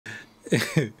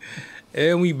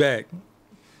And we back.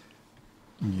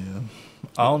 Yeah.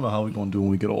 I don't know how we're going to do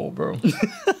when we get old, bro.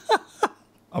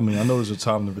 I mean, I know there's a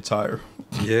time to retire.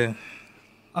 Yeah.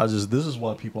 This is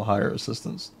why people hire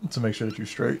assistants, to make sure that you're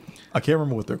straight. I can't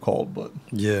remember what they're called, but.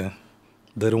 Yeah.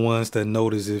 They're the ones that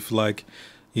notice if, like,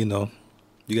 you know,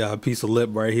 you got a piece of lip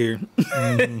right here.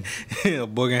 Mm-hmm. A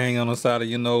booger hanging on the side of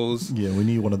your nose. Yeah, we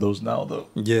need one of those now, though.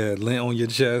 Yeah, lint on your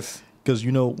chest. Because,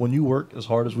 you know, when you work as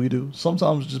hard as we do,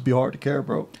 sometimes it just be hard to care,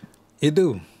 bro. It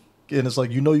do. And it's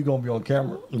like, you know you're going to be on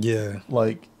camera. Yeah.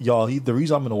 Like, y'all, the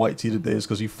reason I'm in a white tee today is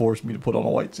because he forced me to put on a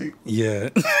white tee. Yeah.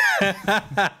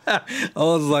 I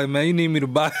was like, man, you need me to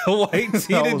buy a white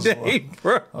tee today,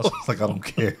 bro. I was like, I don't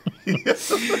care.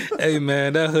 Hey,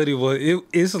 man, that hoodie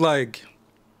it's like,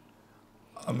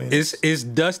 I mean, it's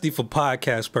dusty for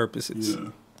podcast purposes. Yeah.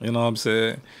 You know what I'm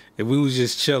saying? If we was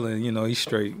just chilling, you know, he's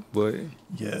straight. But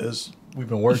yeah, we've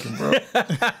been working, bro.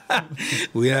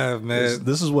 We have, man.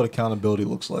 This is what accountability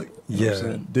looks like. You know what I'm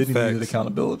saying? Diddy needed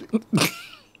accountability.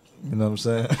 You know what I'm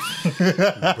saying?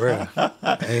 Bruh,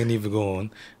 I ain't even going.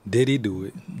 Did he do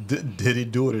it? Did he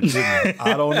do it or didn't he?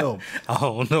 I don't know. I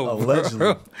don't know, allegedly.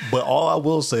 Bro. But all I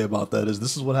will say about that is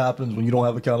this is what happens when you don't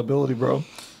have accountability, bro.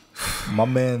 My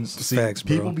man, Facts,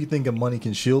 people be thinking money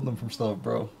can shield them from stuff,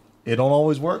 bro. It don't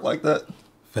always work like that.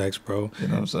 Facts, bro. You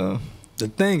know what I'm saying? The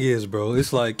thing is, bro,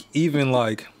 it's like, even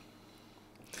like,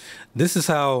 this is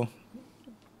how,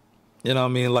 you know what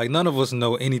I mean? Like, none of us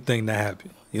know anything that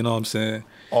happened. You know what I'm saying?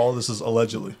 All this is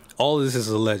allegedly. All this is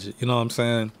alleged. You know what I'm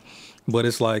saying? But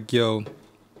it's like, yo,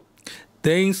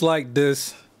 things like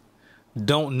this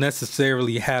don't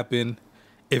necessarily happen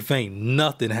if ain't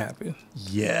nothing happened.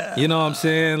 Yeah. You know what I'm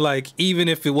saying? Like, even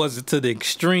if it wasn't to the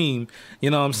extreme, you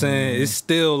know what I'm saying? It's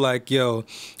still like, yo,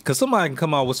 because somebody can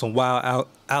come out with some wild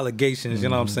allegations, you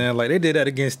know what I'm saying? Like, they did that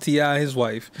against T.I., his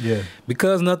wife. Yeah.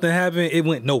 Because nothing happened, it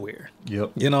went nowhere.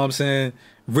 Yep. You know what I'm saying?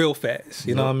 Real fast.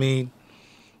 You know what I mean?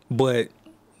 But,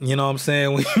 you know what I'm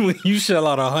saying? When you shell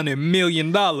out $100 million,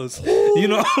 you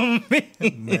know what I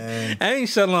mean? Man. I ain't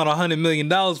shelling out $100 million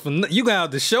for you gonna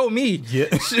have to show me. Yeah.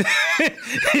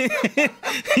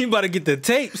 You about to get the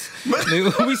tapes.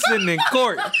 We sitting in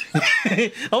court.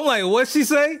 I'm like, what she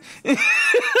say?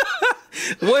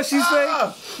 What she say?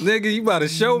 Nigga, you about to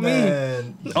show me. Yeah.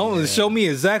 Show me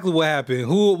exactly what happened.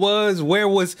 Who it was, where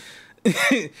was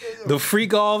the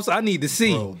freak offs. I need to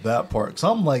see. Bro, that part. Cause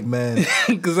I'm like, man,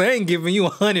 because I ain't giving you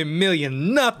 $100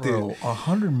 million nothing. Bro,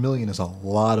 $100 million is a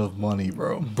lot of money,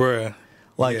 bro. Bruh.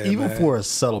 Like, yeah, even man. For a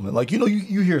settlement, like, you know,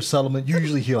 you hear settlement, you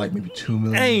usually hear like maybe $2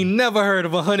 million. I ain't never heard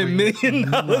of $100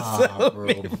 million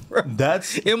settlement, bro.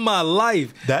 That's in my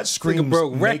life. That screams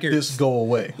broke make records. This go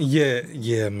away. Yeah,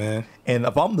 yeah, man. And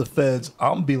if I'm the feds,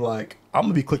 I'm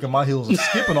gonna be clicking my heels and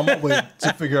skipping on my way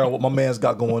to figure out what my man's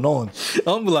got going on. I'm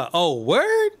gonna be like, oh,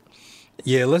 word?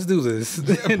 Yeah, let's do this.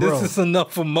 Yeah, this is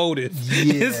enough for motive.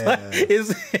 Yeah.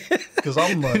 Because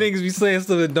I'm like, niggas be saying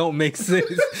stuff that don't make sense.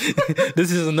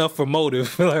 This is enough for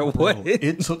motive. Like, what? Bro,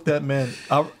 it took that man,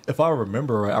 if I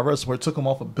remember right, I read somewhere it took him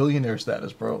off a billionaire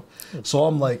status, bro. So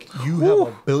I'm like, you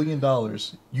have $1 billion.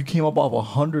 You came up off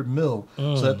 100 mil.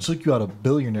 So that took you out of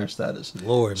billionaire status.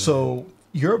 Lord, so man.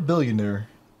 You're a billionaire.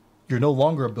 You're no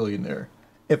longer a billionaire.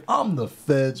 If I'm the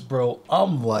feds, bro,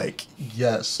 I'm like,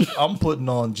 yes, I'm putting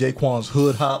on Jaquan's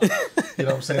hood hop, you know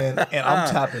what I'm saying? And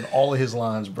I'm tapping all of his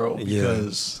lines, bro,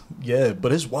 because, yeah,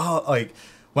 but it's wild. Like,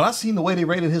 when I seen the way they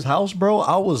raided his house, bro,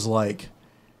 I was like,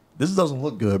 this doesn't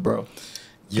look good, bro.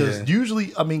 Because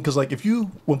usually, I mean, because, like,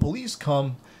 when police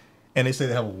come and they say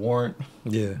they have a warrant,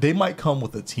 they might come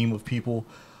with a team of people,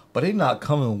 but they're not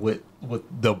coming with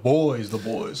the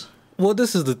boys. Well,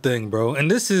 this is the thing, bro. And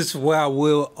this is where I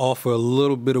will offer a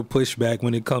little bit of pushback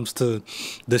when it comes to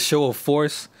the show of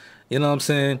force. You know what I'm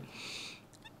saying?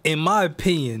 In my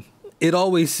opinion, it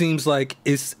always seems like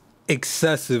it's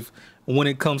excessive when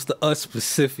it comes to us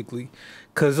specifically.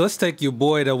 Because let's take your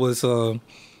boy that was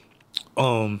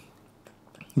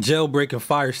jailbreaking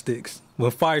Fire Sticks. When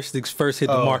Fire Sticks first hit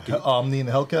the market. Needing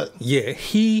a Hellcat? Yeah,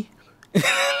 he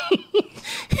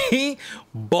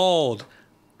balled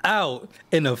out,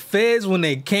 and the feds, when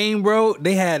they came, bro,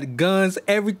 they had guns,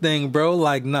 everything, bro.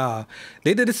 Like, nah,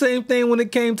 they did the same thing when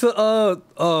it came to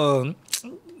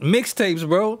mixtapes,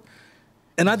 bro.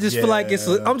 And I just feel like I just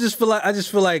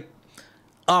feel like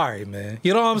all right, man.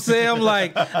 You know what I'm saying? I'm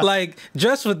like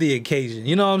dress for the occasion.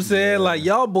 You know what I'm saying? Like,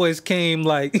 y'all boys came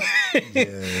like,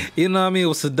 you know what I mean? It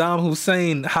was Saddam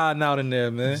Hussein hiding out in there,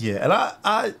 man. Yeah, and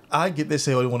I get they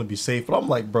say, oh, they want to be safe, but I'm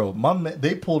like, bro, my man,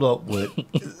 they pulled up with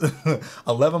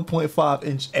 11.5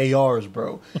 inch ARs,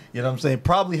 bro. You know what I'm saying?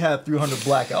 Probably had 300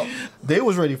 blackout. They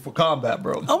was ready for combat,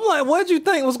 bro. I'm like, what'd you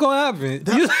think was gonna happen?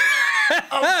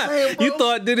 I'm saying, bro. You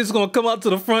thought Diddy's gonna come out to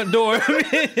the front door. Come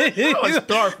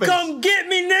get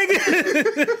me, nigga.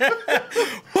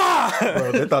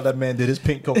 Bro, they thought that man did his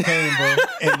pink cocaine, bro,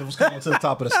 and it was coming to the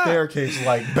top of the staircase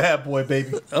like bad boy,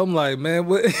 baby. I'm like, man,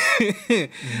 what?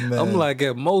 I'm like,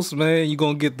 at most, man, you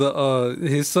gonna get the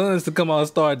his sons to come out and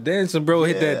start dancing, bro.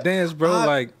 Hit that dance, bro.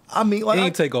 I mean, like, he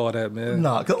ain't take all that, man.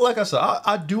 Nah, cause like I said,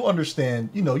 I do understand.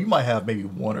 You know, you might have maybe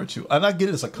one or two, and I get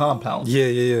it, it's a compound.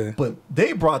 Yeah. But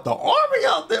they brought the army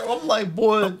out there. I'm like,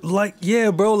 boy, like,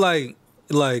 yeah, bro, like,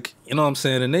 you know what I'm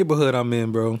saying? The neighborhood I'm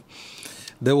in, bro.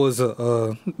 There was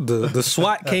the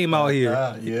SWAT came out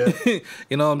here. Yeah.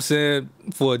 You know what I'm saying?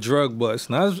 For a drug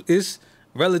bust. Now it's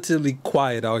relatively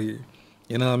quiet out here.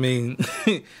 You know what I mean?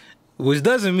 Which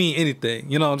doesn't mean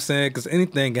anything. You know what I'm saying? Because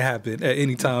anything can happen at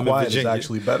any time in Virginia. Quiet is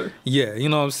actually better. Yeah, you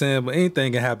know what I'm saying? But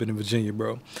anything can happen in Virginia,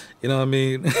 bro. You know what I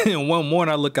mean? And one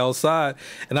morning I look outside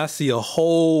and I see a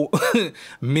whole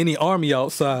mini army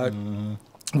outside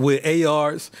with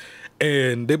ARs.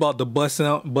 And they about to bust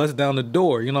down the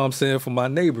door, you know what I'm saying, for my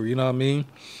neighbor, you know what I mean?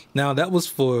 Now, that was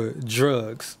for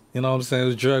drugs, you know what I'm saying? It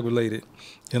was drug related,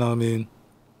 you know what I mean?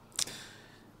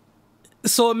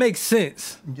 So it makes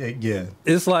sense. Yeah.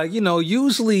 It's like, you know,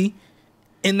 usually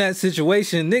in that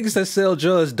situation, niggas that sell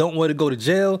drugs don't want to go to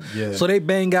jail, so they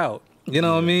bang out, you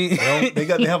know what I mean? They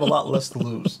have a lot less to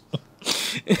lose.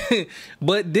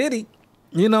 But Diddy,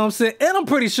 you know what I'm saying? And I'm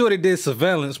pretty sure they did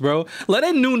surveillance, bro. Like,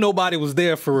 they knew nobody was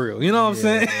there for real. You know what I'm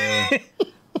saying?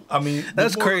 I mean,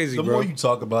 that's crazy, bro. The more you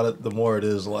talk about it, the more it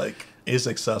is like, it's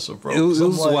excessive, bro. It was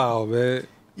like, wild, man.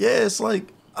 Yeah, it's like,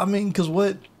 I mean, because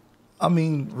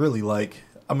really, like,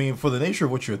 I mean, for the nature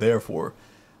of what you're there for,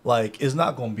 like, it's just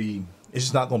not going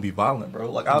to be violent, bro.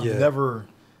 Like, I've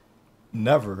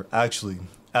never actually,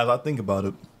 as I think about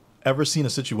it, ever seen a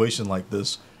situation like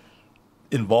this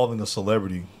involving a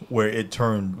celebrity where it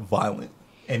turned violent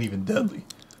and even deadly.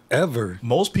 Ever.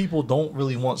 Most people don't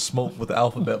really want smoke with the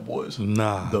alphabet boys.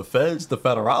 Nah. The feds, the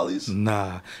federales.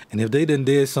 Nah. And if they done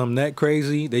did something that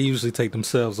crazy, they usually take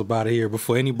themselves up out of here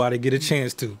before anybody get a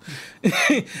chance to.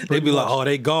 They be like, oh,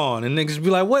 they gone. And niggas be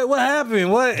like, what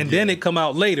happened? What? And then they come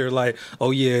out later like,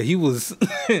 oh yeah, he was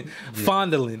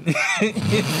fondling. You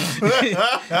know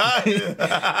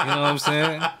what I'm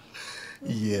saying?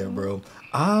 Yeah, bro.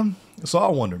 So I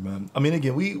wonder, man. I mean,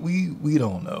 again, we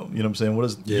don't know. You know what I'm saying? What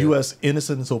is U.S.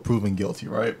 innocent until proven guilty,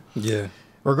 right? Yeah.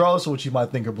 Regardless of what you might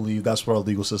think or believe, that's what our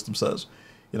legal system says.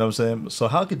 You know what I'm saying? So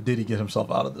how could Diddy get himself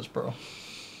out of this, bro?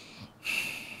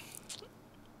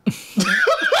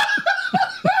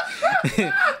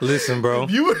 Listen, bro.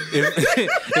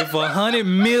 If $100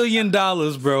 million,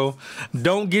 bro,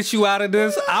 don't get you out of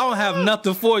this, I don't have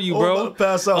nothing for you, bro.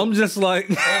 Pass out. I'm just like,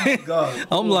 oh my God.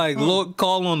 I'm like, Lord,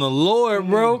 call on the Lord,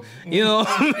 bro. You know what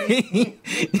I mean?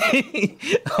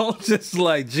 I'm just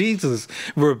like, Jesus,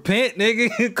 repent,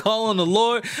 nigga. Call on the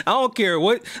Lord. I don't care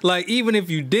what. Like, even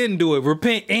if you didn't do it,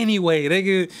 repent anyway,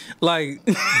 nigga. Like,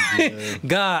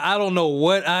 God, I don't know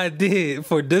what I did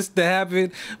for this to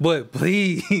happen, but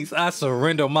please, I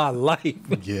surrender my life.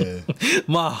 Yeah.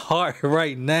 My heart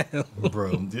right now.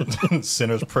 Bro,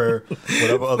 sinner's prayer,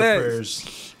 whatever other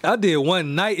prayers. I did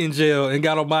one night in jail and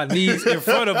got on my knees in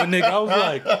front of a nigga. I was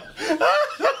like,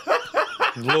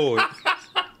 Lord,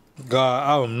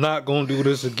 God, I'm not going to do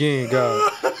this again,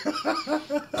 God.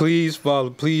 Please, Father,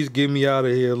 please get me out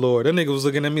of here, Lord. That nigga was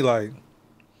looking at me like,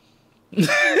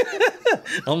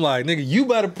 I'm like, nigga, you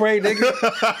better pray, nigga.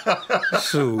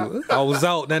 Shoot, I was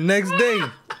out that next day.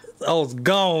 I was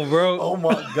gone, bro. Oh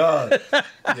my God.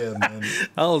 Yeah, man.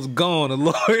 I was gone. The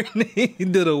Lord, he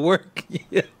did the work.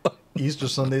 Yeah. Easter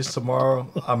Sunday's tomorrow.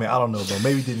 I mean, I don't know, bro.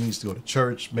 Maybe he needs to go to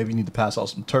church. Maybe you need to pass out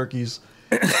some turkeys.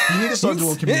 You need to start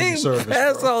doing community service.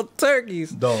 Pass out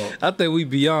turkeys, dog. I think we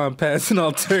beyond passing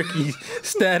out turkeys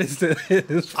status at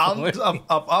this point.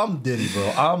 I'm Diddy, bro.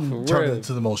 I'm turning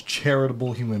into the most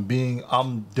charitable human being.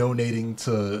 I'm donating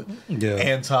to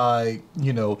anti,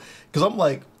 because I'm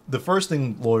like, the first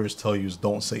thing lawyers tell you is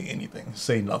don't say anything,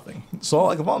 say nothing. So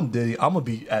like, if I'm Diddy, I'm gonna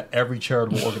be at every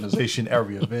charitable organization,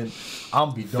 every event. I'm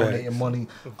gonna be donating money.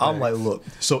 I'm like, look.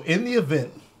 So in the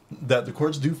event that the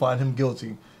courts do find him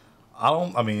guilty,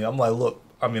 I'm like, look.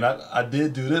 I mean, I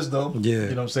did do this though. Yeah. You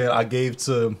know what I'm saying? I gave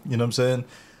to, you know what I'm saying?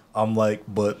 I'm like,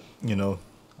 but I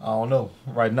don't know.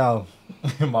 Right now,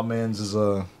 my man's is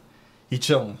he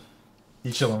chilling.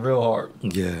 He chilling real hard.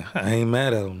 Yeah, I ain't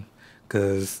mad at him.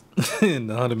 Cause the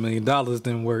 $100 million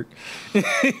didn't work.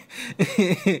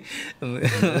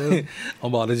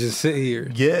 I'm about to just sit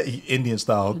here. Yeah, Indian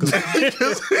style. Cause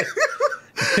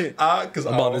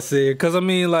I'm about to sit here. Cause I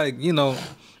mean, like,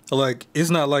 like it's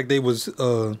not like they was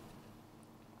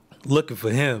looking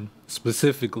for him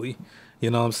specifically.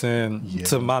 You know what I'm saying? Yeah.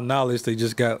 To my knowledge, they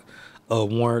just got a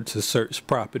warrant to search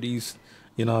properties.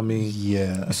 You know what I mean?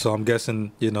 Yeah. So I'm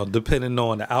guessing, you know, depending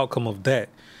on the outcome of that,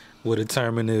 will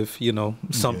determine if, you know,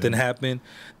 something happened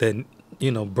that,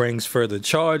 you know, brings further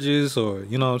charges or,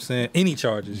 you know what I'm saying, any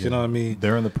charges. You know what I mean?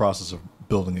 They're in the process of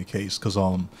building a case because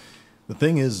the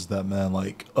thing is that, man,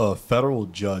 like a federal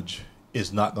judge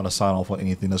is not going to sign off on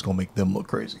anything that's going to make them look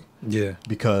crazy. Yeah.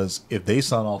 Because if they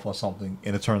sign off on something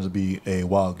and it turns to be a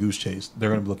wild goose chase, they're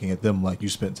going to be looking at them like, you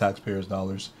spent taxpayers'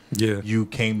 dollars. Yeah. You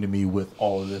came to me with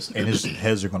all of this, and his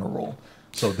heads are going to roll.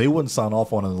 So they wouldn't sign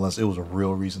off on it unless it was a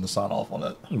real reason to sign off on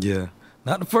it. Yeah.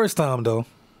 Not the first time, though.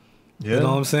 Yeah. You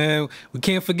know what I'm saying? We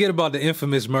can't forget about the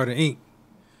infamous Murder, Inc.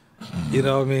 You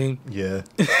know what I mean? Yeah.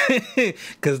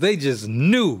 Because they just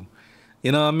knew.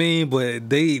 You know what I mean? But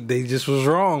they just was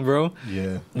wrong, bro.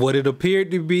 Yeah. What it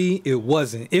appeared to be, it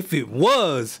wasn't. If it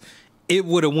was, it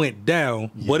would have went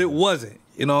down. Yeah. But it wasn't.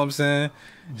 You know what I'm saying?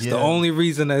 It's the only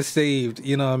reason that saved,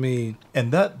 you know what I mean?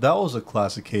 And that was a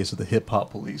classic case of the hip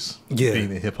hop police being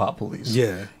the hip hop police.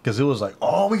 Yeah. Because it was like,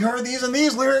 oh, we heard these and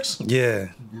these lyrics.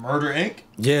 Yeah. Murder Inc.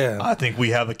 Yeah. I think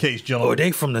we have a case, gentlemen. Or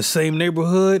they from the same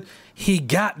neighborhood. He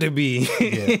got to be.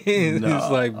 Yeah. Nah.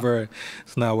 It's like, bro,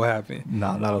 it's not what happened.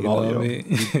 Nah, not at You all. know Yo. what I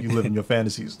mean? You live in your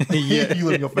fantasies. Yeah. You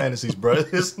live in your fantasies, bro.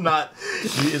 It's not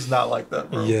like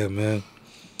that, bro. Yeah, man.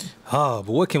 But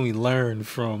what can we learn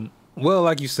from, well,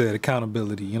 like you said,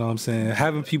 accountability, you know what I'm saying?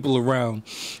 Having people around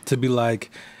to be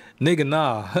like, nigga,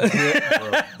 nah. Yeah,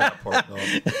 bro, that part,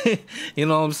 dog. You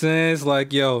know what I'm saying? It's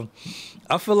like, yo,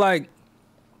 I feel like,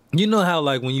 you know how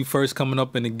like when you first coming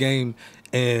up in the game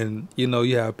and, you know,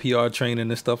 you have PR training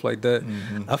and stuff like that.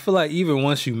 Mm-hmm. I feel like even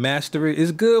once you master it,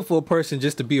 it's good for a person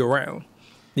just to be around.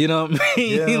 You know what I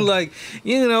mean? Yeah. Like,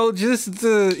 you know, just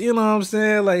to, you know what I'm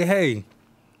saying? Like, hey,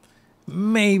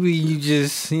 maybe you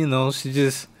just, you know, should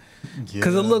just,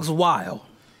 because it looks wild.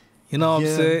 You know what I'm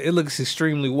saying? It looks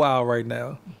extremely wild right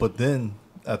now. But then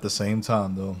at the same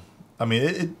time, though, I mean,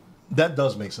 it that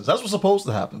does make sense. That's what's supposed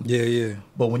to happen. Yeah, yeah.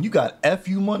 But when you got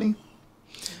FU money,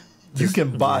 you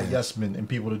can buy yes men and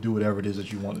people to do whatever it is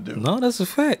that you want to do. No, that's a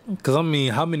fact. Because, I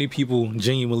mean, how many people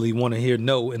genuinely want to hear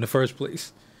no in the first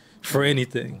place for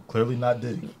anything? Clearly not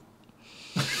Diddy.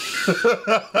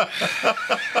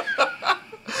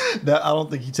 That I don't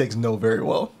think he takes no very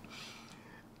well.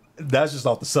 That's just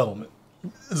off the settlement.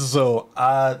 So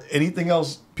anything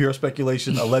else, pure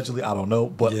speculation, allegedly, I don't know.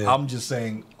 But I'm just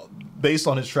saying, based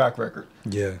on his track record,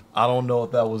 I don't know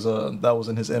if that was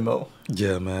in his MO.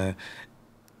 Yeah, man.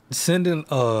 Sending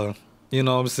you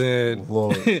know what I'm saying,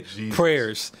 Lord,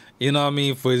 prayers, you know what I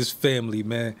mean, for his family,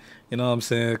 man. You know what I'm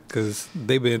saying? Because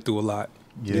they've been through a lot.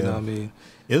 Yeah. You know what I mean?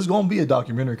 It's gonna be a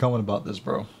documentary coming about this,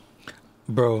 bro.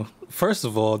 Bro, first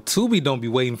of all, Tubi don't be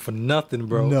waiting for nothing,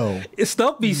 bro. No.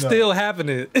 Stuff be still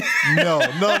happening. No.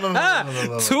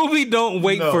 Tubi don't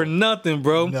wait for nothing,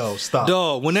 bro. No, stop.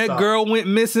 Dog, when that girl went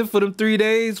missing for them 3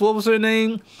 days, what was her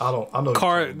name? I know.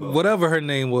 Whatever her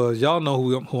name was. Y'all know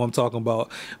who I'm talking about.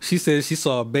 She said she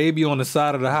saw a baby on the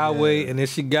side of the highway, and then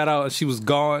she got out and she was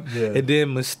gone, and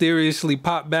then mysteriously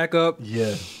popped back up.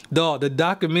 Yeah. Dog, the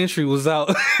documentary was out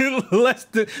in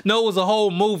it was a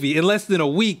whole movie in less than a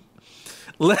week.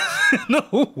 Less than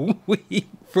a week,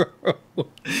 bro.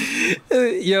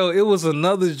 Yo, it was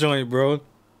another joint, bro.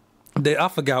 I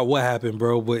forgot what happened,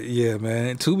 bro. But yeah,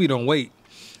 man, Tubi don't wait.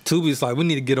 Tubi's like, we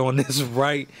need to get on this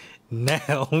right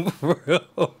now,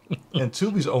 bro. And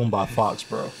Tubi's owned by Fox,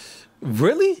 bro.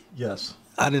 Really? Yes.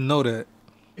 I didn't know that.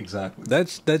 Exactly.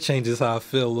 That changes how I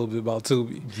feel a little bit about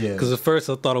Tubi. Yeah. Because at first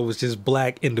I thought it was just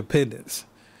black independence.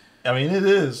 I mean, it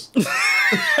is.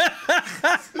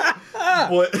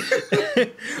 But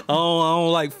I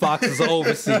don't like Fox as an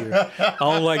overseer. I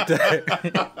don't like that.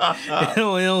 It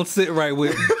don't sit right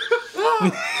with me.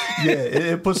 Yeah,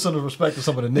 it puts some respect to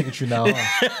some of the niggatry now.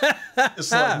 Huh?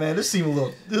 It's like, man, this seemed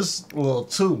a little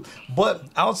too. But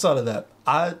outside of that,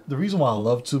 the reason why I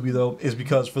love Tubi though is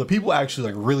because for the people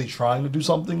actually like really trying to do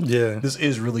something, this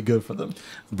is really good for them.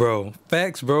 Bro,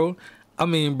 facts, bro. I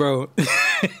mean, bro.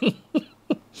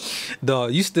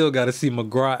 Dog, you still got to see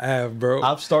McGraw Ave, bro.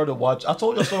 I told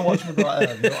you I started watching McGraw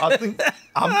Ave. You know, I think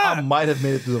I might have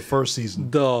made it through the first season.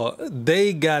 Dog,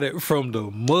 they got it from the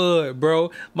mud,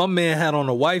 bro. My man had on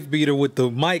a wife beater with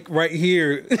the mic right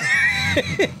here.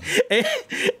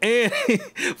 and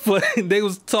they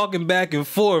was talking back and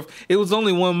forth. It was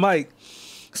only one mic.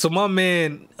 So my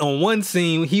man, on one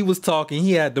scene, he was talking.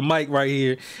 He had the mic right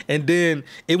here. And then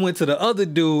it went to the other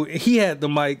dude. He had the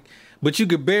mic. But you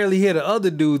could barely hear the other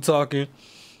dude talking.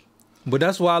 But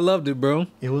that's why I loved it, bro.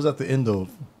 It was at the end of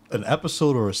an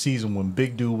episode or a season when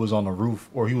Big Dude was on the roof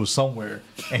or he was somewhere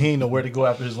and he didn't know where to go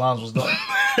after his lines was done.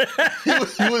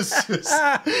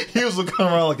 he was looking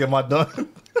around like, am I done?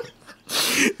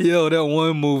 Yo, that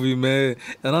one movie, man,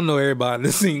 and I know everybody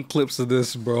has seen clips of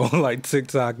this, bro, like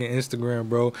TikTok and Instagram,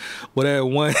 bro. But that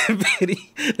one video,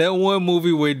 that one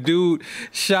movie where dude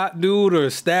shot dude or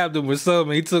stabbed him or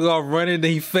something, he took off running,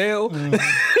 then he fell.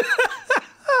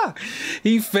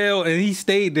 He fell and he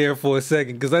stayed there for a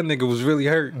second because that nigga was really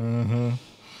hurt.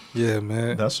 Yeah,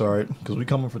 man. That's all right, because we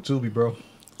coming for Tubi, bro.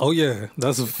 Oh yeah,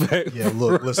 that's a fact. Yeah,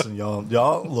 look, listen, y'all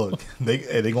look.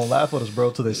 They gonna laugh at us,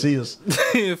 bro, till they see us.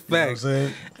 Facts. You know what I'm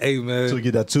saying? Hey, man. Till we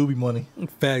get that Tubi money.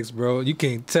 Facts, bro. You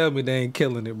can't tell me they ain't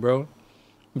killing it, bro.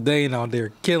 They ain't out there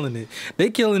killing it. They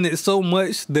killing it so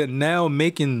much that now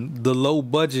making the low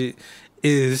budget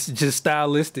is just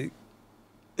stylistic.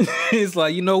 It's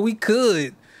like, you know, we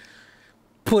could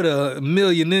put $1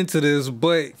 million into this,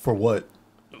 but For what?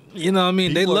 you know what I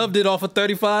mean? They loved it off of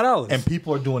 $35. And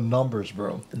people are doing numbers,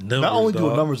 bro. Numbers, Not only doing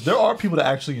dog. numbers, there are people that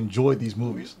actually enjoy these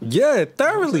movies. Yeah,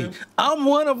 thoroughly. I'm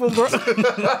one of them, bro.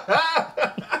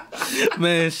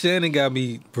 Man, Shannon got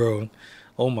me, bro.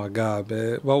 Oh my God,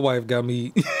 man. My wife got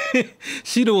me.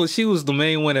 She was the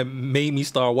main one that made me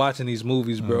start watching these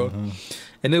movies, bro.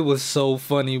 And it was so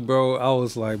funny, bro. I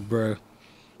was like, bro.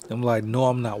 I'm like, no,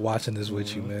 I'm not watching this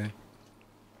with you, man.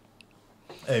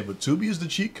 Hey, but Tubi is the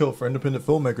cheat code for independent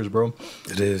filmmakers, bro.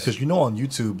 It is. Because you know on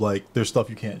YouTube, like, there's stuff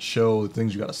you can't show,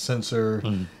 things you gotta censor.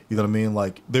 You know what I mean?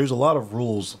 Like, there's a lot of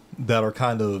rules that are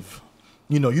kind of,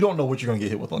 you know, you don't know what you're gonna get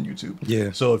hit with on YouTube.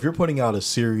 Yeah. So if you're putting out a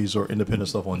series or independent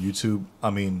stuff on YouTube,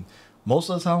 I mean, most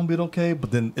of the time it'll be okay,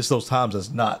 but then it's those times that's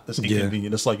not. That's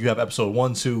inconvenient. It's like you have episode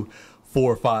 1, 2,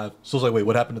 4, 5. So it's like, wait,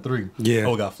 what happened to 3? Yeah.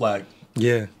 Oh, it got flagged.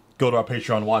 Yeah. Go to our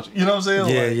Patreon and watch it. You know what I'm saying?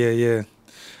 Yeah, Like, yeah.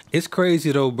 It's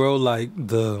crazy though, bro. Like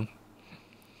the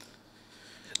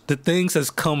things that's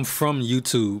come from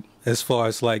YouTube as far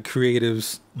as like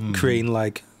creatives creating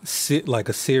like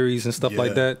a series and stuff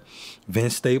like that.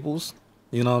 Vince Staples,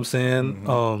 you know what I'm saying?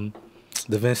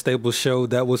 The Vince Staples show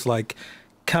that was like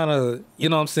kind of, you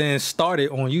know what I'm saying, started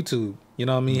on YouTube. You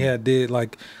know what I mean? He had did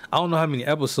like, I don't know how many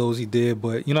episodes he did,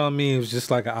 but you know what I mean? It was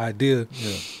just like an idea.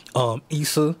 Yeah.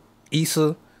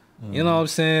 Issa, you know what I'm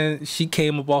saying? She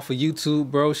came up off of YouTube,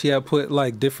 bro. She had put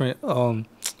like different,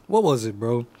 what was it,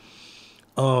 bro?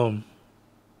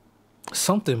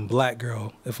 Something black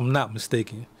girl, if I'm not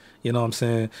mistaken. You know what I'm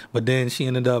saying? But then she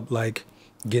ended up like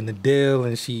getting a deal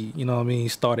and she, you know what I mean,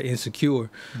 started Insecure.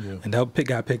 Yeah. And that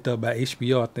got picked up by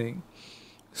HBO, I think.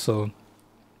 So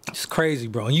it's crazy,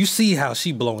 bro. And you see how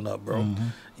she blown up, bro.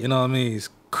 You know what I mean? It's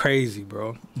crazy,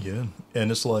 bro. Yeah. And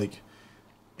it's like,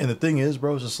 and the thing is,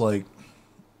 bro, it's just like,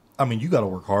 I mean, you got to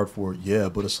work hard for it, yeah,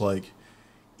 but it's like,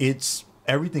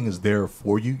 everything is there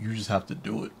for you. You just have to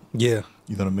do it. Yeah.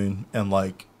 You know what I mean? And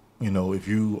like, you know, if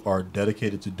you are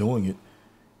dedicated to doing it,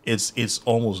 it's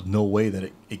almost no way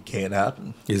that it can't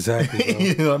happen. Exactly.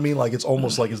 You know what I mean? Like, it's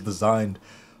almost like it's designed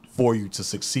for you to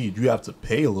succeed. You have to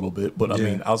pay a little bit, but I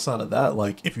mean, outside of that,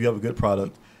 like, if you have a good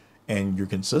product and you're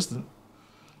consistent,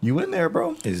 you in there,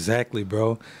 bro. Exactly,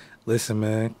 bro. Listen,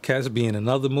 man, cats being in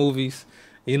other movies,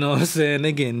 you know what I'm saying?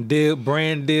 They getting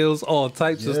brand deals, all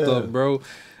types of stuff, bro.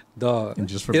 Dog, and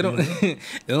just for it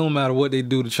don't matter what they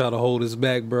do to try to hold us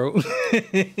back, bro.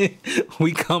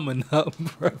 We coming up,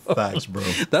 bro. Facts, bro.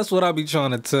 That's what I be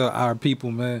trying to tell our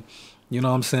people, man. You know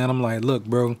what I'm saying? I'm like, look,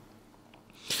 bro,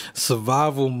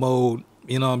 survival mode,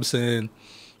 you know what I'm saying,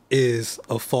 is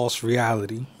a false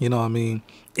reality. You know what I mean?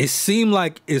 It seemed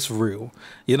like it's real,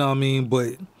 you know what I mean?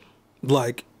 But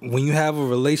like when you have a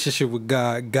relationship with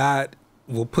God, God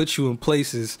will put you in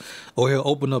places or he'll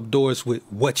open up doors with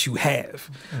what you have.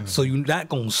 So you're not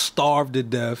going to starve to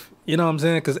death. You know what I'm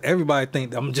saying? Because everybody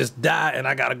think I'm just die and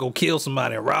I got to go kill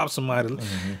somebody and rob somebody.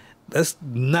 That's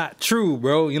not true,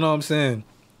 bro. You know what I'm saying?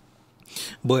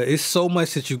 But it's so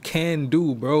much that you can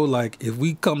do, bro. Like if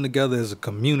we come together as a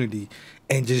community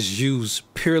and just use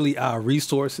purely our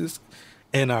resources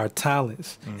and our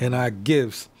talents and our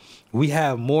gifts, we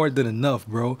have more than enough,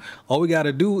 bro. All we got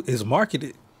to do is market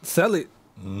it, sell it.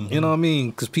 You know what I mean?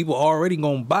 Because people already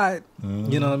gonna buy it.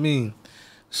 You know what I mean?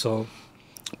 So,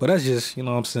 but that's just, you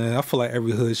know what I'm saying? I feel like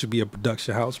every hood should be a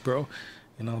production house, bro.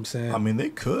 You know what I'm saying? I mean, they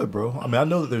could, bro. I mean, I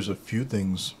know that there's a few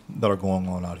things that are going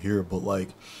on out here, but like,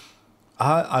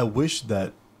 I wish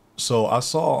that. So I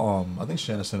saw, I think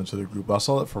Shannon sent it to the group. I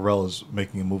saw that Pharrell is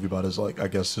making a movie about his, like, I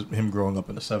guess him growing up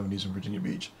in the 70s in Virginia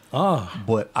Beach.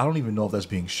 But I don't even know if that's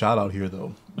being shot out here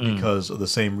though, because of the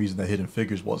same reason that Hidden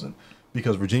Figures wasn't.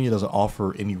 Because Virginia doesn't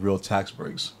offer any real tax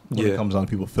breaks when it comes down to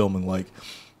people filming. Like,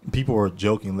 people were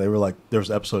joking. They were like, there was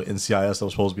an episode of NCIS that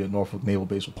was supposed to be at Norfolk Naval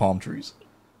Base with palm trees.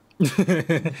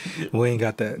 We ain't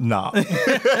got that. Nah.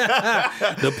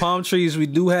 The palm trees we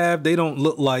do have, they don't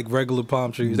look like regular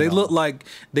palm trees. They look like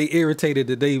they irritated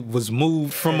that they was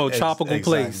moved from a tropical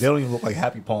place. They don't even look like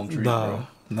happy palm trees, bro.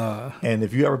 Nah. And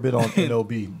if you ever been on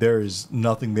NOB, there is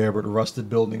nothing there but rusted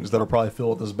buildings that are probably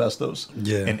filled with asbestos.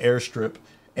 Yeah. An airstrip.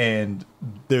 And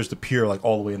there's the pier like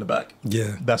all the way in the back.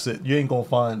 Yeah. That's it. You ain't gonna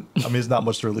find, I mean, it's not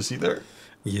much to really see there.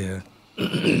 Yeah.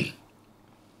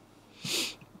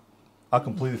 I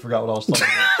completely forgot what I was talking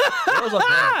about. What was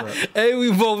I going for? Hey,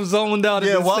 we both zoned out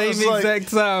at the same it's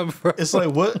exact time, bro. It's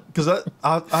like, what? Because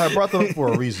I brought that up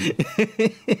for a reason.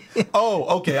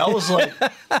 Oh, okay. I was like,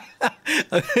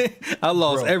 I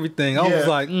lost everything. I was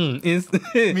like, me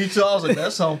too. I was like,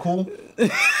 that sound cool.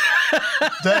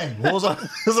 Dang, what was I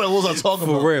talking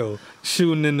about? For real,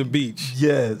 shooting in the beach.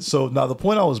 Yeah. So now the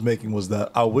point I was making was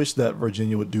that I wish that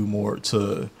Virginia would do more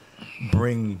to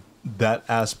bring that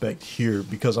aspect here,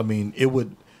 because I mean, it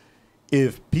would,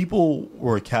 if people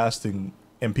were casting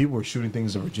and people were shooting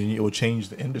things in Virginia, it would change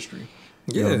the industry.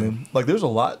 You know what I mean? Like, there's a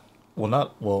lot.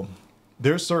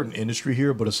 There's certain industry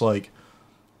here, but it's like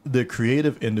the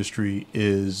creative industry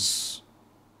is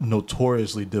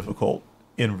notoriously difficult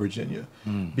in Virginia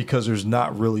because there's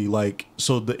not really like,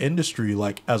 so the industry,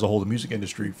 like as a whole, the music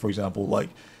industry, for example, like,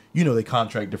 you know, they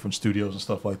contract different studios and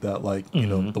stuff like that. Like, you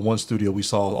know, the one studio we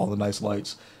saw, all the nice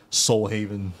lights, Soul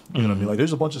Haven, you know what I mean? Like,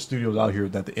 there's a bunch of studios out here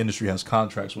that the industry has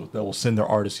contracts with that will send their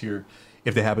artists here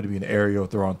if they happen to be in the area, or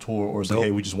if they're on tour, or it's like,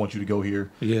 hey, we just want you to go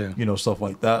here. Yeah. You know, stuff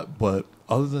like that. But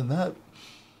other than that,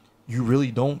 you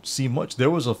really don't see much. There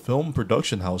was a film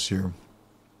production house here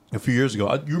a few years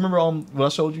ago. You remember what I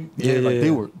showed you? They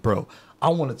were, bro, I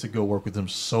wanted to go work with them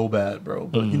so bad, bro.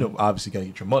 But, you know, obviously got to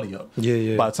get your money up.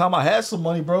 Yeah. By the time I had some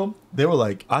money, bro, they were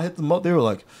like, I hit them up. They were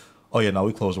like, oh, yeah, no,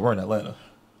 we closed. We're in Atlanta.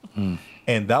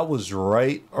 And that was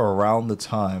right around the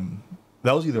time,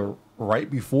 that was either right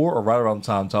before or right around the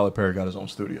time Tyler Perry got his own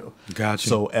studio. Gotcha.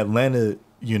 So Atlanta,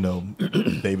 you know,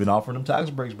 they've been offering them tax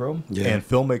breaks, bro. Yeah. And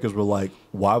filmmakers were like,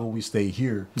 why would we stay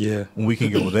here when we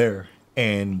can go there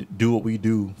and do what we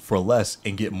do for less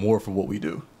and get more for what we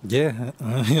do? Yeah.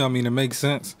 I mean, it makes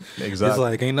sense. Exactly. It's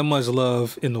like, ain't that much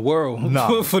love in the world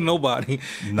for nobody.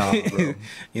 Nah, bro.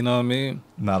 You know what I mean?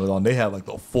 Not at all. They had like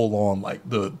the full on, like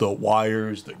the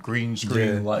wires, the green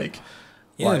screen, like,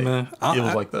 man. It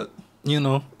was like that. You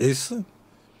know,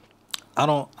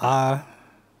 I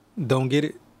don't get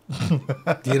it.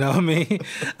 You know what I mean?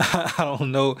 I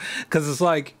don't know. Cause it's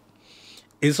like,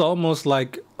 it's almost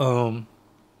like,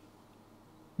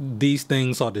 these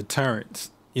things are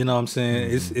deterrents. You know what I'm saying?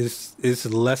 It's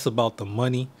less about the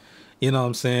money. You know what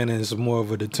I'm saying? And it's more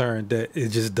of a deterrent that it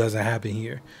just doesn't happen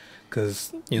here.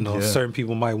 Because, you know, certain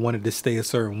people might want it to stay a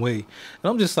certain way. And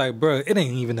I'm just like, bro, it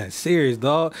ain't even that serious,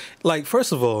 dog. Like,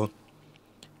 first of all,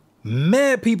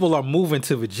 mad people are moving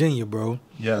to Virginia, bro.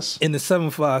 Yes. In the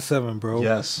 757, bro.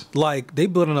 Yes. Like, they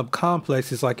building up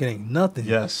complexes like it ain't nothing.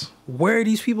 Yes. Where are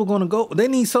these people going to go? They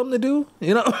need something to do.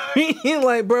 You know what I mean?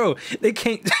 Like, bro, they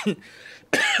can't...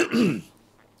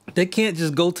 They can't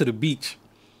just go to the beach.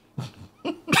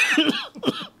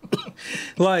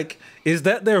 Like, is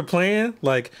that their plan?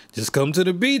 Like, just come to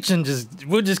the beach and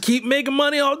we'll just keep making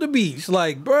money off the beach.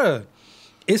 Like, bruh,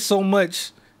 it's so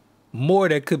much more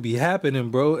that could be happening,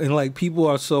 bro. And like, people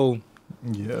are so,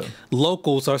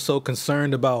 locals are so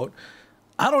concerned about,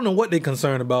 I don't know what they're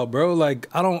concerned about, bro. Like,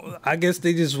 I guess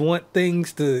they just want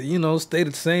things to, you know, stay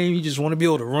the same. You just want to be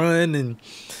able to run and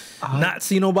not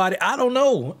see nobody. I don't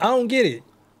know. I don't get it.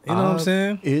 You know what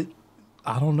I'm saying?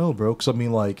 I don't know, bro. Because, I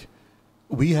mean, like,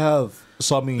 we have...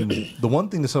 So, I mean, the one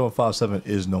thing the 757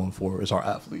 is known for is our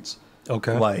athletes.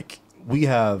 Okay. Like, we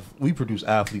produce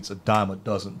athletes a dime a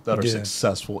dozen that are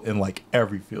successful in, like,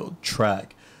 every field.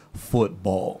 Track,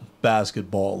 football,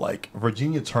 basketball. Like,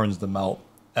 Virginia turns them out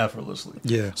effortlessly.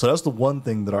 Yeah. So that's the one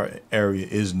thing that our area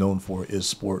is known for is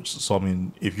sports. So, I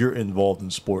mean, if you're involved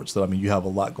in sports, then, I mean, you have a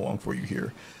lot going for you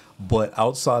here. But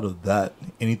outside of that,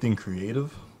 anything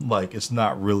creative... Like, it's just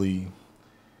not really,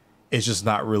 it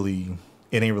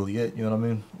ain't really it, you know what I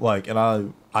mean? Like, and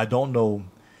I don't know,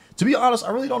 to be honest, I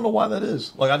really don't know why that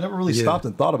is. Like, I never really stopped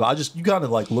and thought about it. You gotta,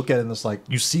 like, look at it and it's like,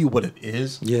 you see what it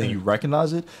is and you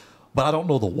recognize it, but I don't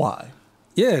know the why.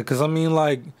 Yeah, because, I mean,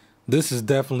 like, this is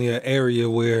definitely an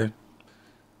area where,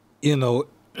 you know,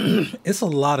 it's a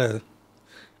lot of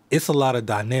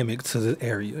dynamic to the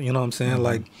area, you know what I'm saying?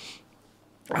 Like,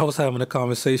 I was having a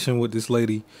conversation with this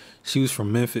lady. She was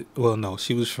from Memphis. Well, no,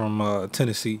 she was from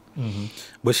Tennessee.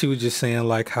 But she was just saying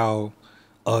like how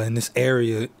in this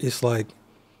area, it's like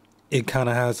it kind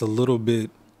of has a little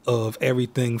bit of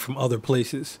everything from other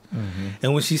places.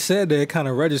 And when she said that, it kind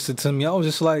of registered to me. I was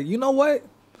just like, you know what?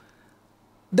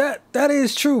 That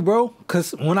is true, bro.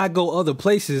 Cause when I go other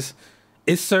places,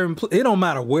 it's certain. It don't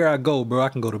matter where I go, bro. I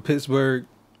can go to Pittsburgh.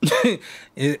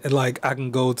 Like I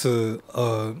can go to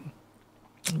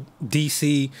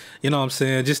DC. You know what I'm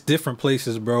saying? Just different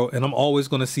places, bro. And I'm always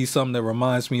gonna see something that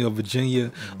reminds me of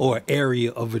Virginia or an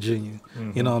area of Virginia.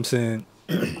 You know what I'm saying?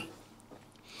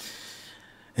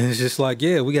 And it's just like,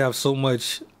 yeah, we have so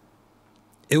much.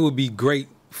 It would be great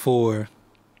for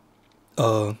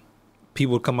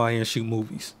people to come out here and shoot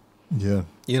movies. Yeah.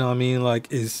 You know what I mean? Like,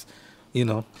 it's, you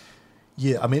know.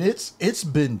 Yeah, I mean, it's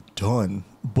been done,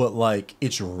 but, like,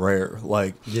 it's rare.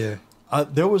 Like, yeah.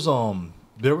 There was something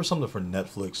for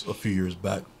Netflix a few years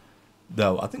back that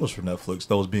I think it was for Netflix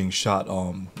that was being shot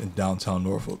in downtown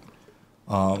Norfolk.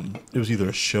 It was either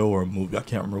a show or a movie. I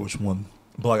can't remember which one.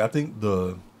 But, like, I think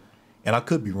and I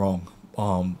could be wrong,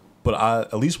 but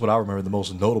at least what I remember, the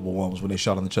most notable one was when they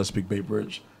shot on the Chesapeake Bay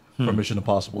Bridge for Mission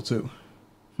Impossible 2.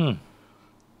 You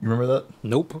remember that?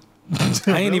 Nope.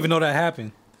 I ain't even know that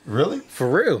happened. Really? For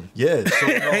real? Yeah. So,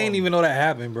 I ain't even know that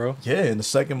happened, bro. Yeah, in the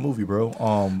second movie, bro,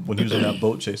 when he was in that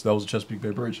boat chase, that was the Chesapeake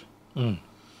Bay Bridge.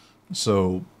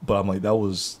 So, but I'm like, that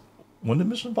was, when did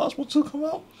Mission Impossible 2 come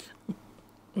out?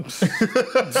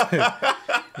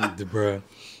 Bro.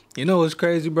 You know what's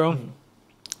crazy, bro?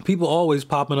 People always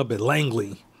popping up at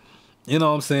Langley. You know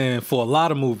what I'm saying? For a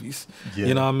lot of movies. Yeah.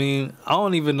 You know what I mean? I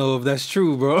don't even know if that's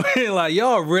true, bro. Like,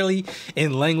 y'all really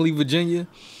in Langley, Virginia?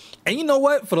 And you know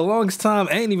what? For the longest time,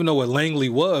 I didn't even know what Langley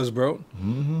was, bro.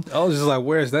 I was just like,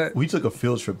 where's that? We took a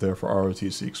field trip there for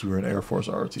ROTC because we were in Air Force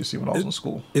ROTC when I was in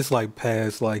school. It's like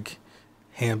past, like,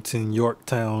 Hampton,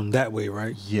 Yorktown, that way,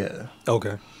 right? Yeah.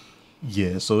 Okay.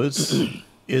 Yeah, so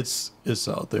it's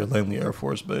out there, Langley Air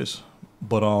Force Base.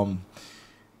 But,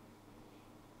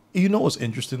 you know what's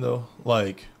interesting, though?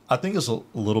 Like, I think it's a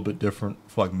little bit different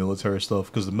for, like, military stuff.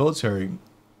 Because the military,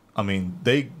 I mean,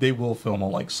 they will film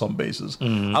on, like, some bases. I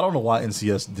don't know why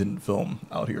NCS didn't film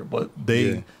out here. But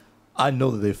I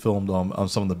know that they filmed on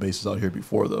some of the bases out here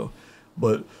before, though.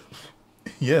 But,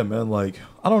 yeah, man, like,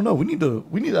 I don't know. We need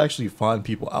to actually find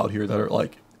people out here that are,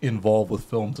 like, involved with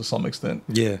film to some extent.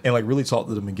 Yeah. And, like, really talk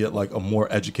to them and get, like, a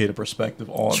more educated perspective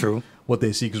on what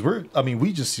they see. Because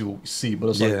we just see what we see. But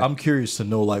it's like, I'm curious to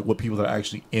know, like, what people that are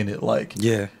actually in it, like,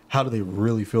 how do they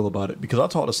really feel about it? Because I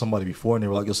talked to somebody before and they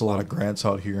were like, there's a lot of grants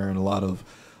out here and a lot of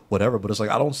whatever. But it's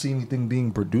like, I don't see anything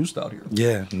being produced out here.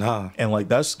 Yeah, nah. And, like,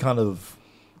 that's what kind of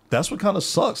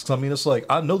sucks. 'Cause, I mean, it's like,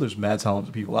 I know there's mad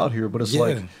talented people out here, but it's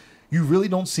like, you really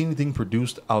don't see anything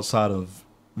produced outside of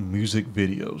music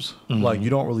videos. Like, you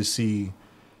don't really see,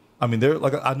 I mean,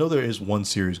 I know there is one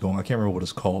series going, I can't remember what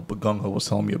it's called, but Gung Ho was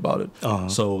telling me about it.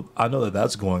 So I know that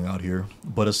that's going out here,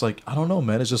 but it's like, I don't know,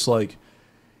 man. It's just like,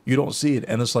 you don't see it.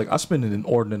 And it's like, I spend an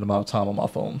inordinate amount of time on my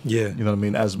phone. Yeah. You know what I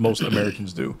mean? As most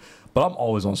Americans do. But I'm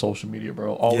always on social media,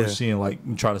 bro. Always seeing, like,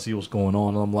 trying to see what's going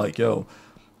on. And I'm like, yo,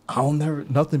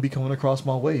 nothing be coming across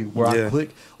my way where I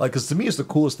click. Like, because to me, it's the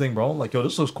coolest thing, bro. I'm like, yo,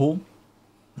 this looks cool.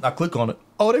 I click on it.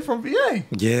 Oh, they from VA.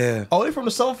 Yeah. Oh, they from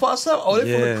the 757. Oh,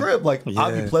 they from the crib. Like,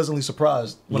 I'd be pleasantly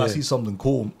surprised when I see something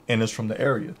cool and it's from the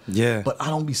area. Yeah. But I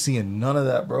don't be seeing none of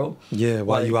that, bro. Yeah,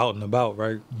 while you out and about,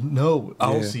 right? No,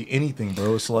 I don't see anything,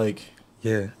 bro. It's like...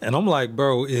 Yeah. And I'm like,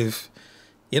 bro, if...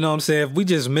 You know what I'm saying? If we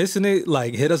just missing it,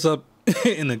 like, hit us up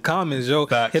in the comments, yo.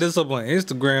 Facts. Hit us up on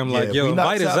Instagram. Like, yo,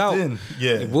 invite us out.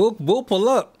 Yeah. We'll pull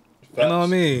up. Facts. You know what I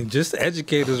mean? Just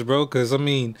educate us, bro. Because, I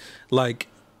mean, like...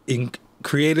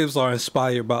 creatives are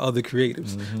inspired by other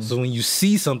creatives. So when you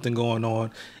see something going on,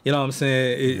 you know what I'm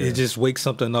saying? It just wakes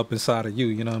something up inside of you,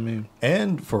 you know what I mean?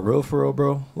 And for real,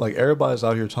 bro, like, everybody's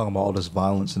out here talking about all this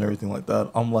violence and everything like that.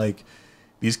 I'm like,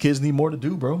 these kids need more to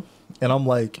do, bro. And I'm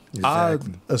like,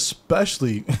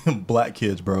 especially black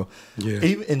kids, bro. Yeah.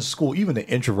 Even in school, even the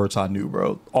introverts I knew,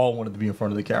 bro, all wanted to be in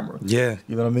front of the camera. Yeah.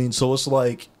 You know what I mean? So it's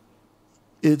like,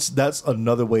 that's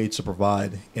another way to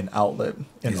provide an outlet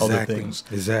and other things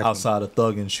outside of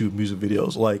thug and shoot music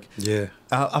videos. Like,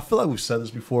 I feel like we've said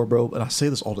this before, bro, and I say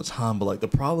this all the time, but, like, the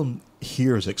problem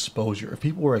here is exposure. If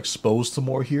people were exposed to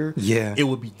more here, it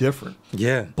would be different.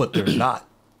 Yeah. But they're not.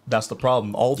 That's the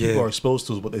problem. All people are exposed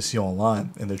to is what they see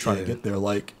online, and they're trying to get there.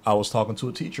 Like, I was talking to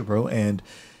a teacher, bro, and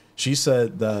she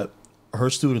said that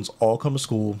her students all come to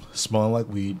school smelling like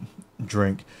weed,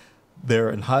 drink.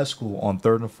 They're in high school on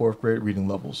 3rd and 4th grade reading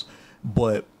levels,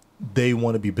 but they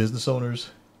want to be business owners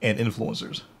and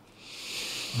influencers.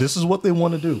 This is what they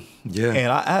want to do. Yeah.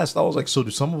 And I was like, so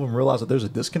do some of them realize that there's a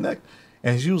disconnect?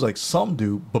 And she was like, some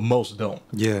do, but most don't.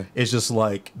 Yeah. It's just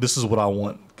like, this is what I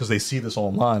want, because they see this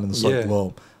online, and it's like,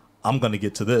 well, I'm gonna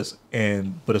get to this,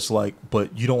 but it's like,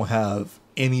 but you don't have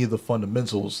any of the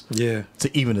fundamentals to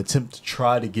even attempt to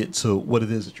try to get to what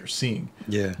it is that you're seeing.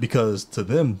 Yeah. Because to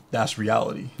them, that's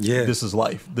reality. Yeah. This is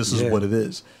life. This is what it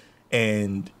is.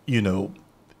 And, you know,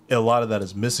 a lot of that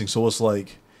is missing. So it's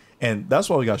like, and that's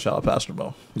why we got shout out Pastor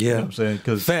Mo. Yeah. You know what I'm saying?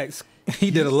 Because facts. He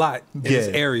did a lot in this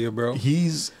area, bro.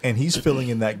 He's filling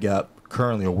in that gap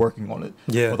currently, or working on it.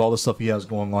 Yeah. With all the stuff he has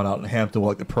going on out in Hampton,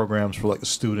 like the programs for like the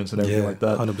students and everything like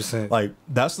that. 100%. Like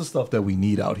that's the stuff that we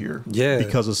need out here. Yeah.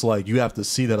 Because it's like you have to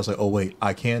see that it's like, oh wait,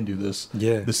 I can do this.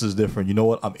 Yeah. This is different. You know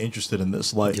what? I'm interested in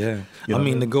this. Like, yeah. You know I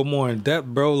mean, to go more in depth,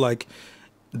 bro, like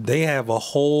they have a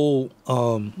whole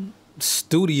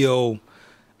studio.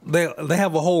 They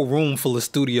have a whole room full of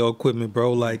studio equipment,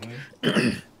 bro. Like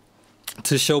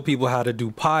to show people how to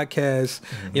do podcasts,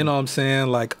 you know what I'm saying?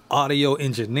 Like audio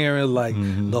engineering, like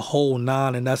the whole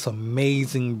nine, and that's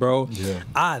amazing, bro. Yeah.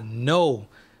 I know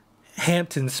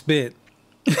Hampton spent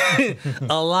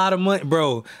a lot of money,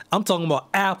 bro. I'm talking about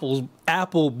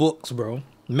Apple books, bro.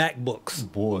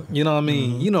 MacBooks. Boy. You know what I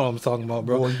mean? You know what I'm talking about,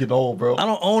 bro. Boy, you get old, bro. I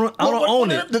don't own it. I don't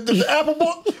own it. The Apple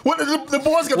book? What the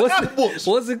boys got the Apple books?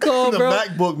 What's it called, the bro?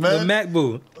 MacBook, man. The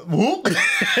MacBook. Whoop.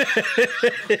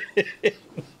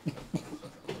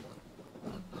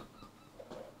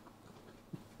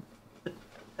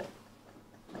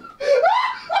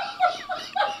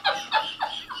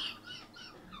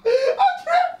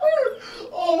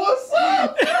 Oh, what's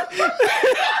up?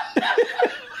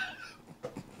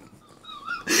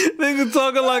 Nigga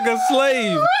talking like a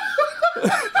slave.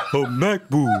 Oh,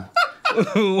 MacBook.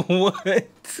 What?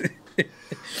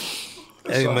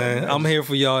 Hey, man, I'm here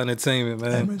for y'all entertainment,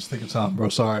 man. Hey, man, just take your time, bro.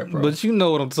 Sorry, bro. But you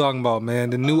know what I'm talking about,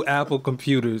 man. The new Apple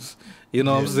computers. You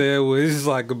know what I'm saying? Where it's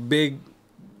like a big,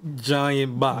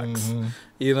 giant box.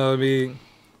 You know what I mean?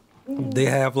 They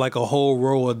have like a whole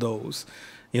row of those.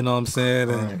 You know what I'm saying?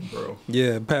 And bro.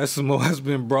 yeah, Pastor Mo has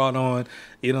been brought on,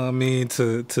 you know what I mean,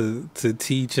 to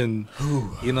teach and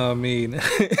you know what I mean,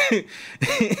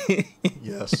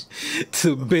 Yes,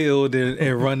 to build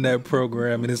and run that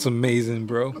program, and it's amazing,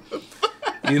 bro.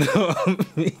 You know what I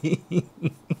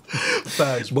mean?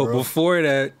 Thanks, bro. But before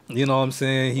that, you know what I'm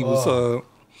saying, he was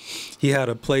he had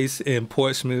a place in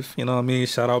Portsmouth, you know what I mean?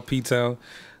 Shout out P-Town,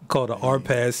 called the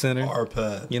RPAD Center.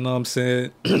 RPAD. You know what I'm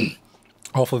saying?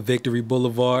 Off of Victory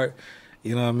Boulevard,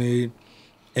 you know what I mean?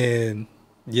 And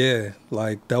yeah,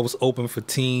 like that was open for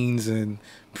teens and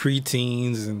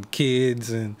preteens and kids,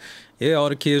 and yeah, all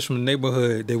the kids from the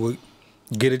neighborhood, they would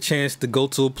get a chance to go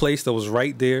to a place that was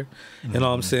right there. You know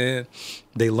what I'm saying?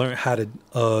 They learned how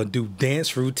to do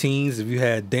dance routines. If you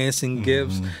had dancing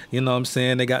gifts, you know what I'm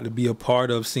saying? They got to be a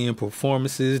part of seeing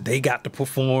performances. They got to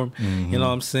perform, you know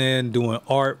what I'm saying? Doing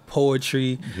art,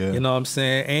 poetry, you know what I'm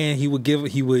saying? And he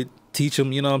would teach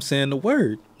them, you know what I'm saying, the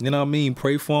word. You know what I mean?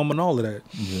 Pray for them and all of that.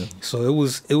 Yeah. So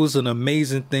it was an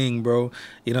amazing thing, bro.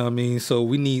 You know what I mean? So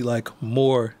we need like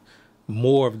more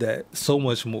of that. So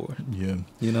much more. Yeah.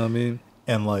 You know what I mean?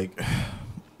 And like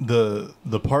the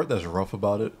part that's rough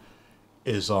about it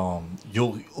is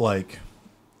you'll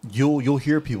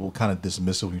hear people kind of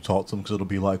dismiss it when you talk to them, because it'll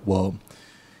be like, well,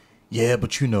 yeah,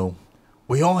 but you know,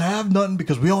 we don't have nothing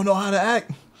because we don't know how to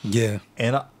act. Yeah.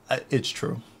 And it's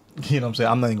true. You know what I'm saying?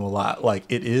 I'm not even gonna lie. Like,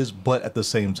 it is, but at the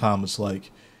same time, it's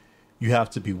like you have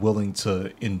to be willing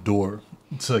to endure,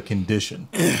 to condition.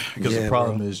 Because the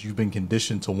problem is you've been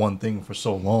conditioned to one thing for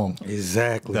so long.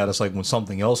 Exactly. That it's like when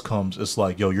something else comes, it's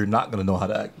like, yo, you're not gonna know how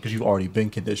to act because you've already been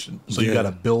conditioned. So you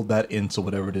gotta build that into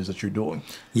whatever it is that you're doing.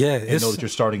 Yeah. And know that you're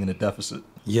starting in a deficit.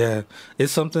 Yeah.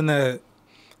 It's something that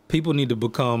people need to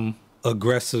become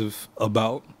aggressive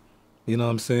about. You know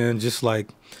what I'm saying? Just like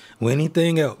with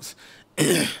anything else.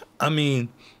 I mean,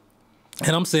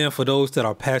 and I'm saying for those that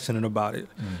are passionate about it,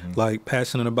 like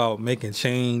passionate about making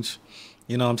change,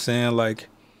 you know what I'm saying? Like,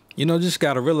 you know, just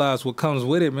got to realize what comes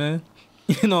with it, man.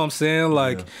 You know what I'm saying?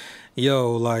 Like,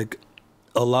 yo, like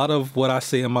a lot of what I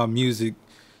say in my music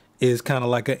is kind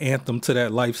of like an anthem to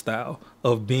that lifestyle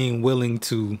of being willing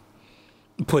to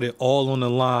put it all on the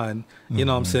line, you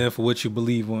know what I'm saying, for what you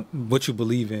believe in,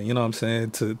 you know what I'm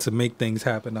saying, to make things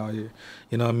happen out here,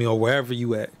 you know what I mean, or wherever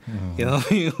you at, you know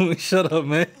what I mean. Shut up,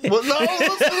 man. Well, no,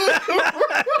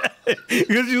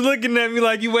 because you looking at me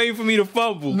like you waiting for me to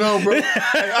fumble. No, bro. Hey,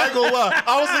 I ain't gonna lie.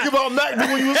 I was thinking about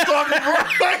MacBook when you was talking, bro.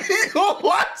 I ain't gonna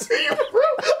lie to you, bro.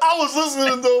 I was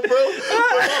listening though, bro. But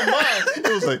my mind,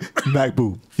 it was like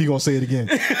MacBook. He gonna say it again.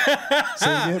 Say it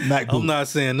again, MacBook. I'm not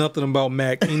saying nothing about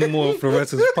Mac anymore for the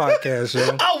rest of this podcast,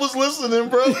 yo. I was listening,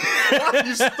 bro.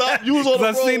 You stopped. You was on the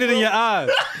I seen it in your eyes.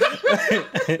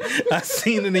 I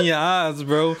seen it in your eyes,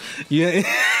 bro. Yeah.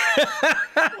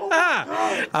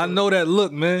 I know that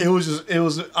look, man. I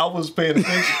was paying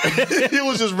attention. It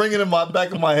was just ringing in my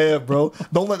back of my head, bro.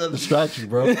 Don't let that distract you,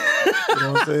 bro. You know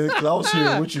what I'm saying? Because I was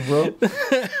here with you, bro.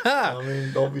 I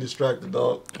mean, don't be distracted,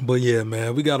 dog. But yeah,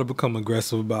 man, we got to become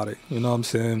aggressive about it. You know what I'm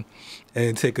saying?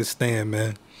 And take a stand,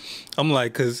 man. I'm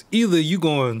like, because either you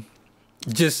going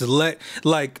just let,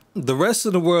 like, the rest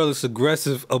of the world is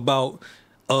aggressive about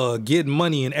getting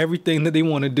money and everything that they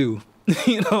want to do.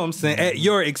 You know what I'm saying? At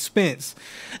your expense.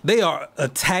 They are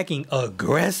attacking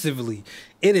aggressively.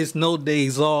 It is no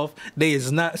days off. They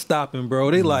is not stopping,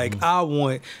 bro. They like,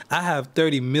 I have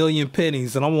 30 million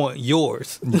pennies and I want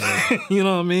yours. Yeah. You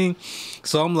know what I mean?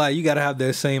 So I'm like, you got to have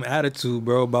that same attitude,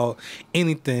 bro, about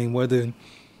anything, whether,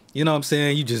 you know what I'm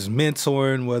saying, you just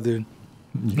mentoring, whether,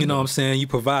 you know what I'm saying, you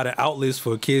provide an outlets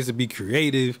for kids to be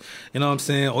creative, you know what I'm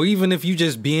saying, or even if you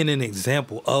just being an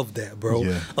example of that,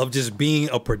 bro, of just being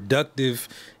a productive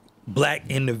black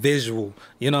individual,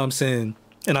 you know what I'm saying.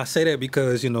 And I say that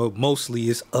because, you know, mostly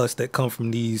it's us that come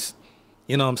from these,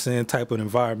 you know what I'm saying, type of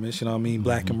environments, you know what I mean,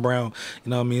 black and brown, you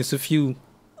know what I mean. It's a few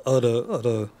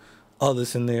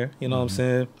others in there, you know what I'm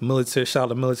saying, military, shout out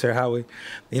to Military Highway,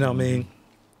 you know what I mean.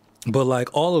 But like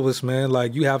all of us, man,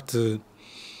 like you have to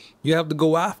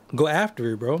go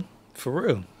after it, bro, for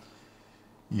real.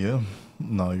 Yeah,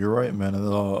 no, you're right, man.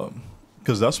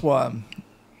 Because that's why,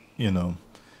 you know,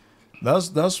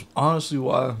 that's honestly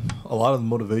why a lot of the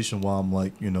motivation why I'm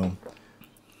like, you know,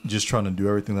 just trying to do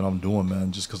everything that I'm doing,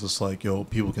 man. Just because it's like, yo,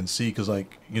 people can see. Because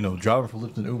like, you know, driving for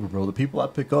Lyft and Uber, bro, the people I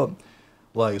pick up,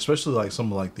 like, especially like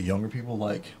some of like the younger people,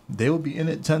 like they would be in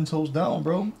it 10 toes down,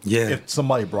 bro. Yeah. If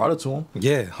somebody brought it to them.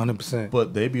 Yeah, 100%.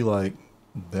 But they'd be like,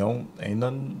 ain't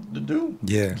nothing to do.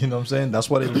 Yeah. You know what I'm saying? That's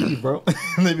why they leave, bro.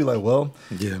 And they'd be like, well,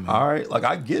 yeah, man. All right. Like,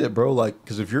 I get it, bro. Like,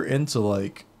 because if you're into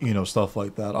like, you know, stuff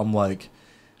like that, I'm like,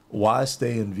 why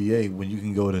stay in VA when you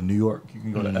can go to New York? You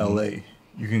can go to LA.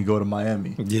 You can go to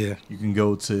Miami. Yeah. You can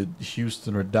go to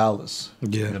Houston or Dallas.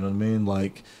 Yeah. You know what I mean?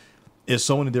 Like, it's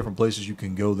so many different places you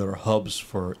can go that are hubs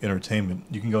for entertainment.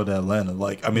 You can go to Atlanta.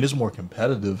 Like, I mean, it's more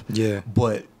competitive. Yeah.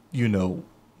 But, you know,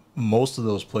 most of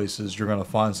those places, you're going to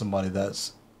find somebody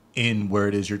that's in where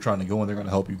it is you're trying to go, and they're going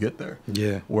to help you get there.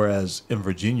 Yeah. Whereas in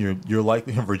Virginia, you're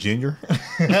likely in Virginia.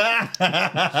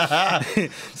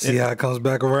 See how it comes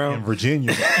back around? In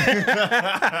Virginia.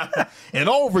 In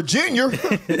old Virginia.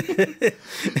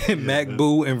 Mac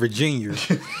Boo in Virginia.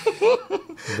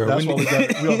 Bro, that's why we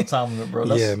on the time limit, bro.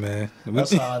 That's, yeah, man.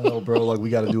 That's how I know, bro. Like, we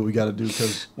got to do what we got to do,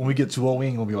 because when we get too old, we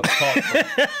ain't going to be able to talk,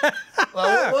 bro.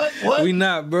 Like, what? We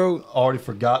not, bro. Already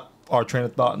forgot our train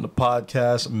of thought in the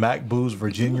podcast. Mac Boos,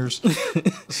 Virginians.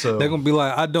 So they're gonna be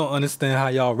like, I don't understand how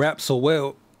y'all rap so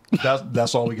well.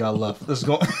 That's all we got left. That's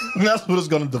what it's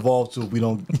gonna devolve to if we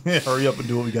don't hurry up and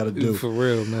do what we got to do. For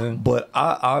real, man. But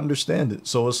I understand it.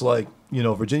 So it's like, you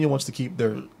know, Virginia wants to keep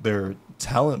their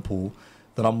talent pool.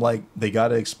 That I'm like, they got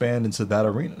to expand into that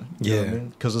arena. You know what I mean?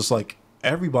 Because it's like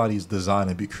everybody's designed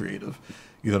to be creative.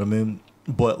 You know what I mean?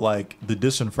 But like the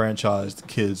disenfranchised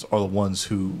kids are the ones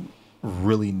who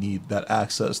really need that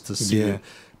access to see it,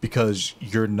 because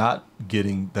you're not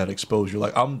getting that exposure.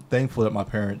 Like, I'm thankful that my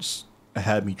parents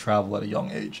had me travel at a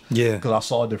young age. Yeah. Because I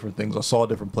saw different things. I saw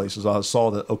different places. I saw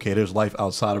that, okay, there's life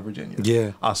outside of Virginia.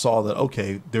 Yeah. I saw that,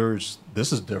 okay, this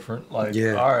is different. Like,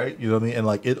 all right, you know what I mean? And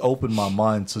like, it opened my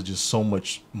mind to just so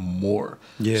much more.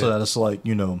 Yeah. So that it's like,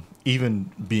 you know,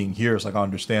 even being here, it's like, I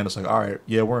understand. It's like, all right,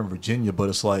 yeah, we're in Virginia, but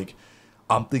it's like,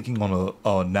 I'm thinking on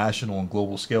a national and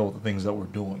global scale with the things that we're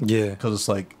doing. Yeah. Because it's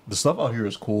like, the stuff out here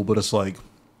is cool, but it's like,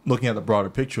 looking at the broader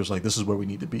picture, it's like, this is where we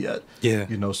need to be at. Yeah.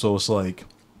 You know, so it's like,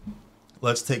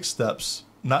 let's take steps,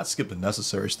 not skip the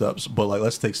necessary steps, but like,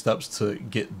 let's take steps to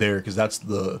get there, because that's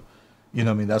the, you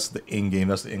know what I mean, that's the end game,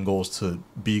 that's the end goal, is to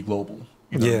be global.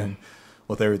 You know what I mean?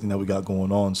 With everything that we got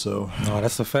going on. So no,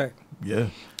 that's a fact. Yeah.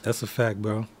 That's a fact,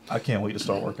 bro. I can't wait to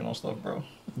start working on stuff, bro. You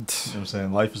know what I'm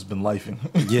saying? Life has been lifing.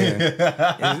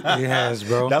 Yeah. It has,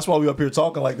 bro. That's why we up here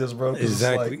talking like this, bro.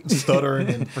 Exactly. It's like stuttering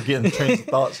and forgetting trains of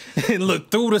thoughts. And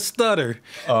look, through the stutter,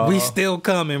 we still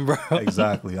coming, bro.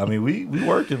 Exactly. I mean, we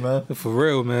working, man. For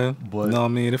real, man. But, you know what I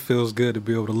mean? It feels good to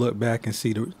be able to look back and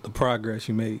see the progress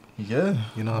you made. Yeah.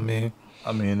 You know what I mean?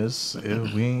 I mean,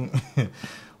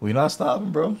 we not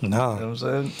stopping, bro. No. You know what I'm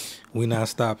saying? We not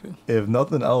stopping. If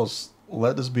nothing else,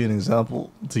 let this be an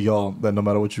example to y'all that no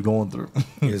matter what you're going through.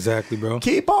 Exactly, bro.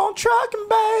 Keep on trucking,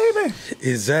 baby.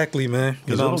 Exactly, man.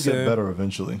 Because it'll get better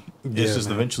eventually. Yeah, it's just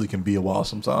eventually can be a while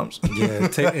sometimes. Yeah,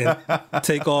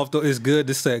 take off. It's good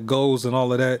to set goals and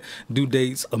all of that. Due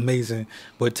dates, amazing.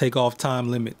 But take off time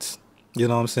limits. You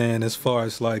know what I'm saying? As far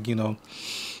as like, you know,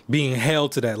 being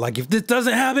held to that. Like, if this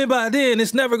doesn't happen by then,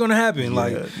 it's never gonna happen.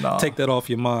 Like, take that off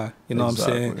your mind. You know what I'm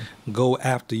saying? Go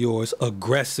after yours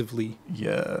aggressively.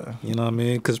 Yeah. You know what I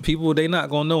mean? Because people, they not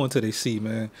gonna know until they see,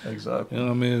 man. Exactly. You know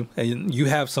what I mean? And you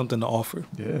have something to offer.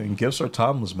 Yeah, and gifts are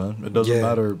timeless, man. It doesn't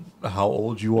matter how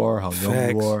old you are, how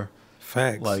young you are.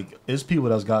 Facts. Like, it's people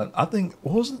that's got, I think,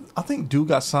 what was it? I think dude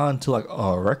got signed to like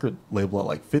a record label at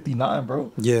like 59,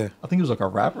 bro. Yeah. I think he was like a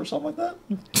rapper or something like that.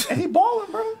 And he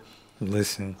balling, bro.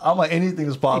 Listen. I'm like, anything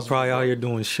is possible. He's probably out here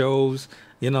doing shows.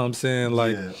 You know what I'm saying?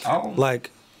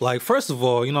 Like, like first of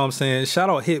all, you know what I'm saying? Shout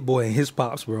out Hit Boy and his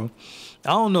pops, bro. I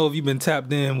don't know if you've been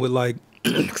tapped in with like,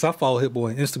 because I follow Hit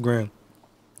Boy on Instagram,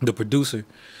 the producer.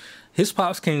 His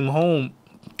pops came home.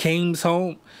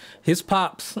 His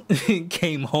pops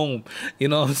came home, you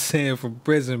know what I'm saying, from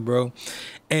prison, bro.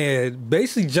 And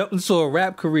basically jumped into a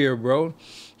rap career, bro.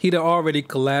 He'd already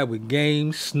collabed with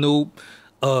Game, Snoop,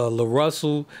 La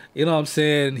Russell, you know what I'm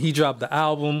saying? He dropped the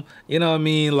album, you know what I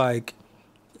mean? Like,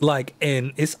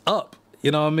 and it's up,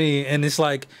 you know what I mean? And it's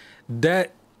like,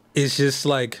 that is just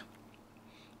like,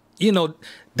 you know,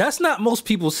 that's not most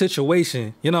people's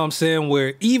situation, you know what I'm saying,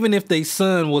 where even if their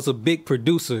son was a big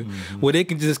producer, where they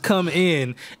can just come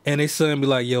in and their son be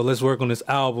like, yo, let's work on this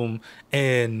album,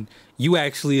 and you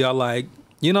actually are like,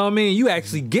 you know what I mean, you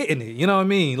actually getting it, you know what I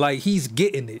mean, like he's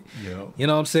getting it, you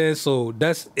know what I'm saying, so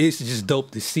it's just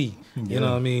dope to see, you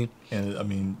know what I mean. And I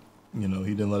mean, you know,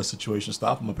 he didn't let a situation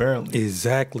stop him, apparently.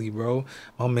 Exactly, bro.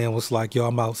 My man was like, yo,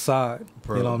 I'm outside,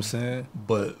 bro. You know what I'm saying.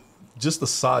 But just a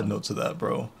side note to that,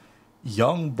 bro,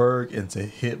 Young Berg into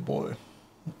Hit Boy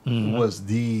was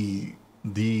the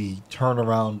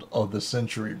turnaround of the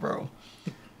century, bro.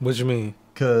 What you mean?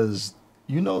 Because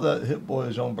you know that Hit Boy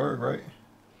is Young Berg, right?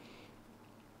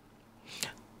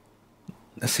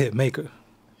 That's Hitmaker.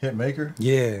 Hitmaker?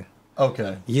 Yeah.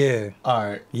 Okay. Yeah. All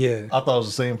right. Yeah. I thought it was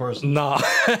the same person. Nah.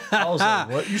 I was like,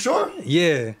 what? You sure?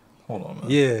 Yeah. Hold on, man.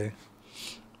 Yeah.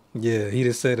 Yeah, he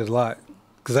just said it a lot.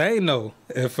 Because I ain't know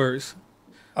at first.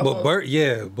 But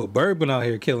Bird been out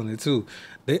here killing it too.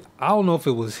 I don't know if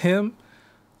it was him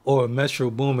or Metro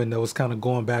Boomin that was kind of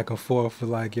going back and forth for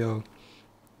like, yo,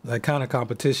 like kind of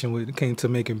competition when it came to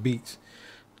making beats.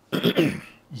 Hitmaker.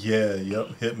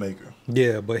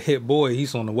 Yeah, but Hit Boy,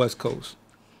 he's on the West Coast.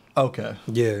 Okay.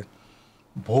 Yeah.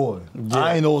 Boy,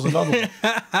 I ain't know it was another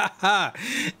one.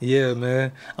 Yeah,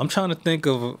 man. I'm trying to think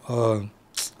of,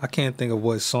 I can't think of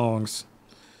what songs.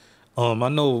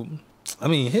 I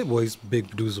mean, Hit Boy's a big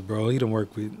producer, bro. He done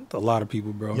work with a lot of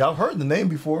people, bro. Yeah, I've heard the name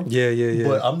before. Yeah.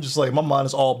 But I'm just like, my mind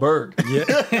is all Berg. Yeah.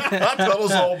 I thought it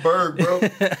was all Berg, bro.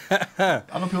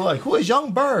 I know people like, who is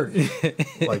Young Berg?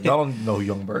 Like, y'all don't know who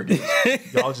Young Berg is.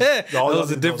 Y'all that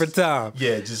was a different time.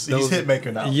 Yeah, just he's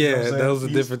Hitmaker now. Yeah, you know that was a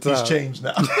different time. He's changed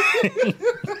now.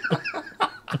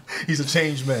 He's a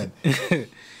changed man.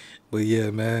 But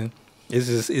yeah, man,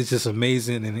 it's just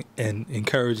amazing and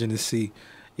encouraging to see.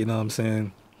 You know what I'm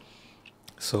saying?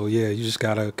 So yeah, you just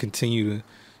gotta continue to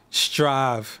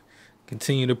strive,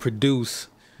 continue to produce,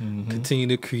 continue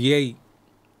to create.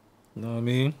 You know what I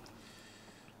mean?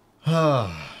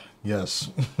 Yes.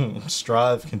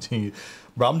 Strive, continue.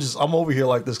 Bro, I'm over here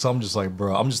like this because I'm just like,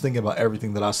 bro, I'm just thinking about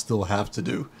everything that I still have to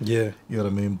do. Yeah. You know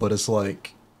what I mean? But it's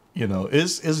like, you know,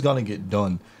 it's gonna get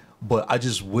done. But I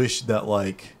just wish that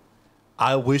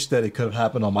it could have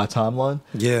happened on my timeline.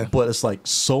 Yeah. But it's like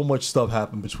so much stuff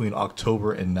happened between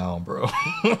October and now, bro.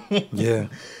 Yeah.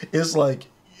 It's like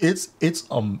it's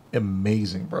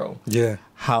amazing, bro. Yeah.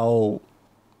 How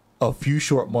a few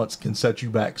short months can set you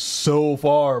back so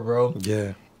far, bro.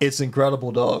 Yeah. It's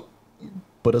incredible, dog.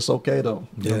 But it's okay though.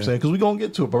 You know what I'm saying? Because we're gonna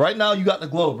get to it. But right now you got the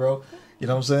glow, bro. You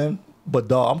know what I'm saying? But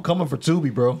dog, I'm coming for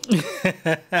Tubi, bro. You know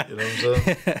what I'm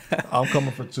saying? I'm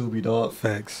coming for Tubi, dog.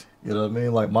 Facts. You know what I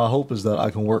mean? Like, my hope is that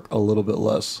I can work a little bit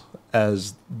less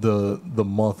as the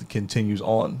month continues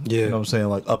on. Yeah. You know what I'm saying?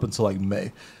 Like, up until like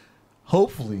May.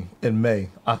 Hopefully in May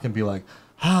I can be like,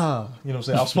 you know what I'm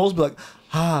saying? I was supposed to be like,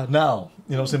 now.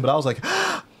 You know what I'm saying? But I was like,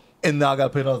 and now I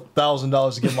gotta pay another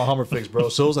 $1,000 to get my Hummer fixed, bro.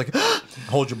 So it was like,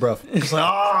 hold your breath. It's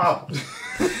like,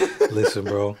 Listen,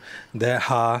 bro, that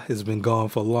has been gone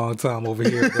for a long time over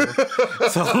here, bro.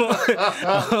 So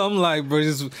I'm like, bro,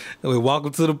 just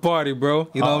welcome to the party, bro.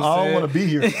 You know what I'm saying? I don't want to be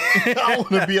here. I want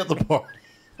to be at the party.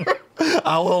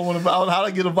 I don't want to. How do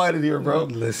I get invited here, bro?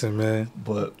 Listen, man,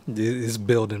 but it's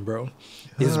building, bro.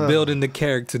 It's building the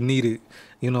character needed.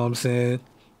 You know what I'm saying,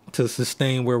 to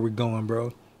sustain where we're going,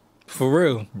 bro. For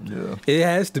real. Yeah. It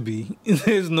has to be.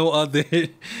 There's no other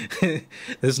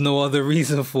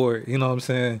reason for it. You know what I'm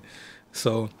saying?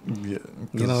 So yeah.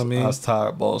 You know what I mean? I was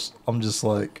tired, boss. I'm just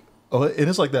like, Oh, and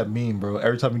it's like that meme, bro.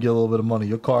 Every time you get a little bit of money,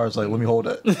 your car is like, let me hold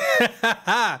that.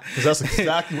 Because that's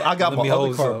exactly, I got my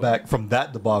other car back from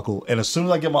that debacle. And as soon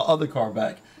as I get my other car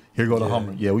back, here go the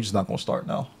Hummer. Yeah, we just not going to start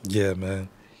now. Yeah, man.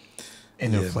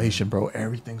 And inflation, bro.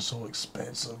 Everything's so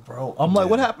expensive, bro. I'm like,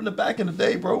 what happened to back in the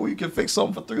day, bro, where you could fix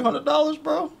something for $300,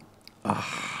 bro?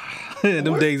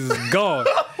 Them days is gone.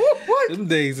 Them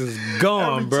days is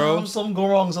gone, bro. Every time something go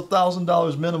wrong, it's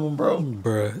 $1,000 minimum, bro.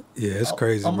 Bruh, yeah, it's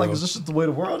crazy, I'm bro. like, is this just the way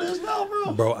the world is now,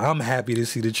 bro? Bro, I'm happy to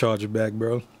see the Charger back,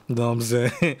 bro. You know what I'm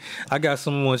saying? I got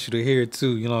someone wants you to hear it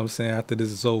too, you know what I'm saying, after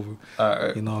this is over. All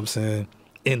right. You know what I'm saying?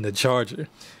 In the Charger.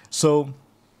 So,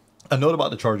 a note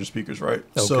about the Charger speakers, right?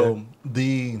 Okay. So,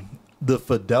 the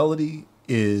fidelity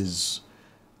is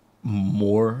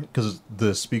more, because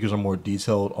the speakers are more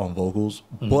detailed on vocals,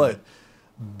 but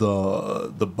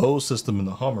the Bose system in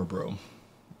the Hummer, bro,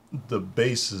 the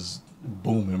bass is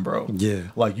booming, bro. Yeah.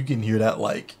 Like, you can hear that,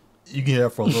 like, you can hear that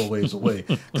for a little ways away.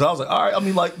 Because I was like, all right, I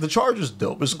mean, like, the Charger's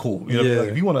dope. It's cool. You know what I mean? Like,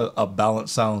 if you want a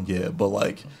balanced sound, yeah, but,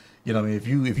 like, you know what I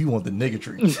mean? If you want the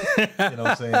niggatry, you know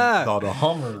what I'm saying? Dog, the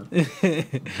Hummer,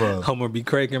 bro. Hummer be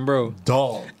cracking, bro.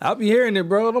 Dog. I be hearing it,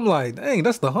 bro, and I'm like, dang,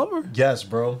 that's the Hummer? Yes,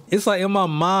 bro. It's like in my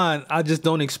mind, I just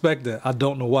don't expect that. I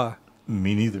don't know why.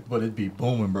 Me neither, but it'd be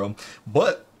booming, bro.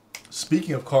 But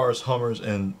speaking of cars, Hummers,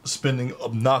 and spending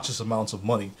obnoxious amounts of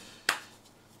money,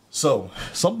 so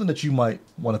something that you might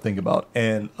want to think about,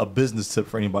 and a business tip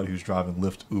for anybody who's driving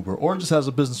Lyft, Uber, or just has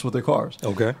a business with their cars.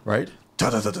 Okay. Right?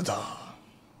 Da-da-da-da-da.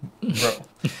 Bro.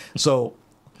 So,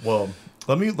 well,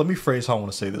 let me phrase how I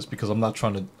want to say this, because I'm not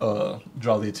trying to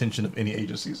draw the attention of any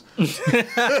agencies. So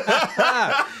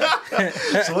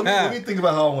let me think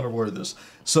about how I want to word this.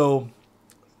 So,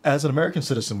 as an American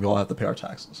citizen, we all have to pay our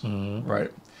taxes,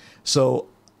 right? So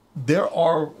there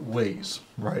are ways,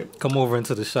 right? Come over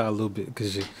into the shot a little bit,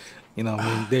 because you know what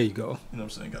I mean? There you go. You know what I'm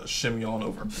saying? Got to shimmy on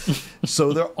over.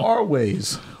 So there are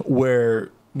ways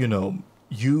where, you know,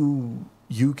 you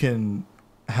can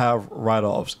have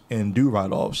write-offs and do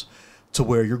write-offs to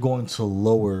where you're going to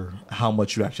lower how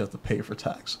much you actually have to pay for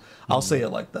tax. I'll say it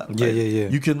like that. Right? Yeah.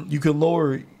 You can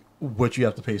lower what you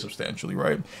have to pay substantially,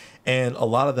 right? And a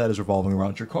lot of that is revolving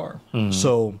around your car.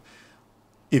 So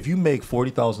if you make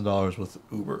 $40,000 with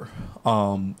Uber,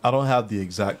 I don't have the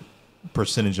exact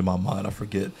percentage in my mind, I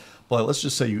forget, but let's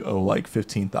just say you owe like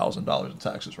 $15,000 in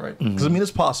taxes, right? Because I mean,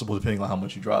 it's possible depending on how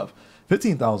much you drive.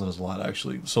 $15,000 is a lot,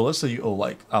 actually. So let's say you owe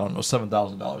like, I don't know,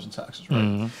 $7,000 in taxes,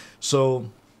 right? So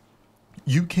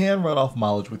you can write off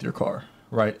mileage with your car,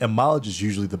 right? And mileage is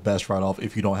usually the best write-off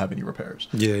if you don't have any repairs.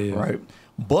 Yeah. Right?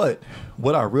 But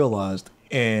what I realized,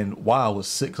 and why I was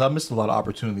sick, because I missed a lot of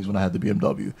opportunities when I had the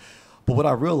BMW, but what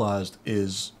I realized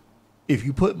is if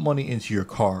you put money into your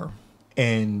car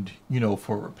and, you know,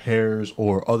 for repairs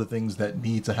or other things that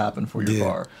need to happen for your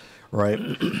car, right?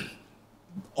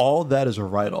 All that is a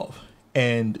write-off.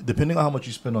 And depending on how much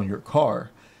you spend on your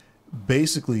car,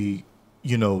 basically,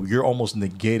 you know, you're almost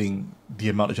negating the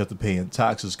amount that you have to pay in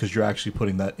taxes because you're actually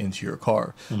putting that into your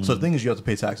car. So the thing is, you have to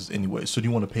pay taxes anyway. So do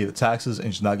you want to pay the taxes and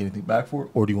just not get anything back for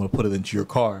it? Or do you want to put it into your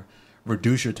car,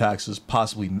 reduce your taxes,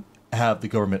 possibly have the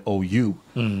government owe you?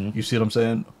 You see what I'm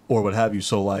saying? Or what have you.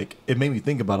 So, like, it made me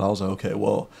think about it. I was like, okay,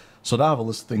 well, so now I have a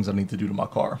list of things I need to do to my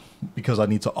car because I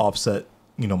need to offset,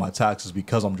 you know, my taxes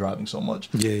because I'm driving so much.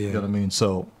 Yeah. You know what I mean?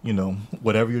 So, you know,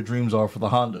 whatever your dreams are for the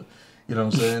Honda, you know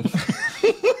what I'm saying?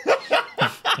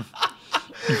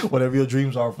 Whatever your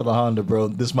dreams are for the Honda, bro,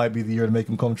 this might be the year to make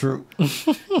them come true.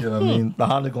 You know what I mean? The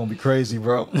Honda gonna be crazy,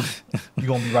 bro. You're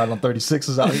gonna be riding on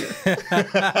 36s out here.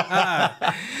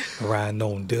 Riding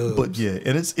on dubs. But yeah,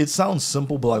 and it sounds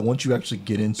simple, but like once you actually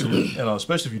get into it, and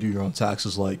especially if you do your own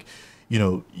taxes, like, you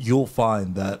know, you'll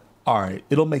find that, all right,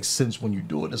 it'll make sense when you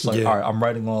do it. It's like, all right, I'm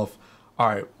writing off, all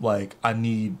right, like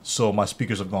so my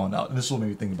speakers have gone out. And this is what made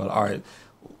me think about it. All right,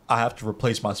 I have to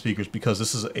replace my speakers because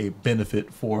this is a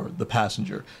benefit for the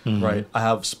passenger, right? I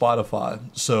have Spotify,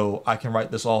 so I can write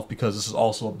this off because this is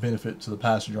also a benefit to the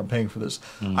passenger. I'm paying for this.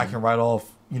 I can write off,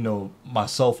 you know, my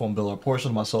cell phone bill or a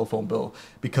portion of my cell phone bill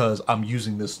because I'm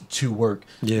using this to work.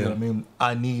 You know what I mean?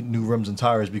 I need new rims and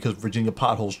tires because Virginia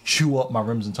potholes chew up my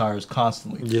rims and tires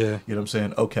constantly. You know what I'm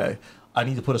saying? Okay. I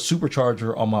need to put a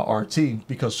supercharger on my RT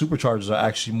because superchargers are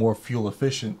actually more fuel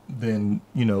efficient than,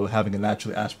 you know, having a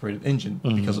naturally aspirated engine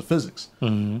because of physics.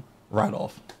 Right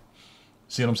off.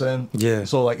 See what I'm saying? Yeah.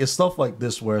 So, like, it's stuff like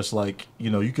this where it's like, you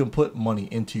know, you can put money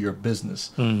into your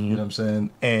business. You know what I'm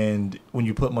saying? And when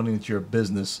you put money into your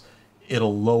business,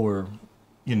 it'll lower,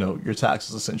 you know, your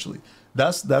taxes essentially.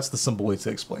 That's the simple way to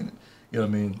explain it. You know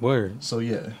what I mean? Word. So,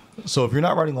 yeah. So, if you're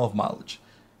not writing off mileage,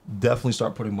 definitely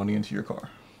start putting money into your car.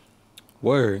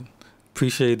 Word.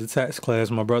 Appreciate the tax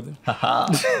class, my brother.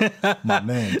 My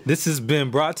man. This has been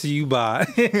brought to you by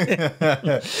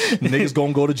Niggas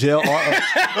gonna go to jail.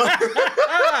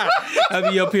 I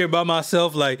be up here by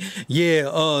myself like,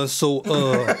 yeah,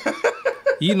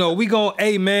 you know, we gon'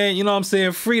 hey man, you know what I'm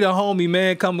saying? Free the homie,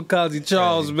 man, Kamikaze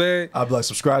Charles, man. I'd be like,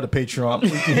 subscribe to Patreon.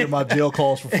 You can hear my jail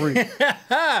calls for free.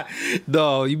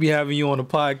 Dog, you be having you on the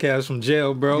podcast from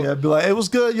jail, bro. Yeah, I'd be like, hey, what's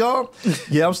good, y'all?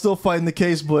 Yeah, I'm still fighting the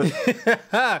case, but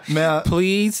man,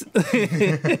 please.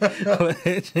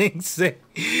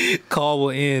 Call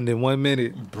will end in 1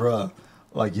 minute. Bruh.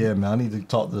 Like, yeah, man, I need to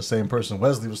talk to the same person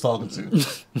Wesley was talking to.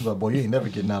 He's like, boy, you ain't never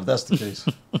getting out if that's the case.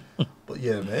 But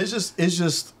yeah, man, it's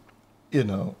just, you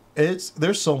know,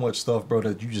 there's so much stuff, bro,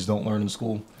 that you just don't learn in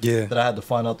school. Yeah. That I had to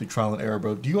find out through trial and error,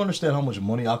 bro. Do you understand how much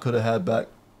money I could have had back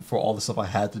for all the stuff I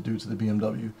had to do to the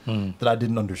BMW that I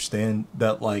didn't understand?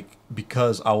 That, like,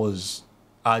 because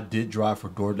I did drive for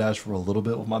DoorDash for a little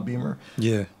bit with my Beamer.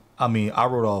 Yeah. I mean, I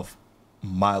wrote off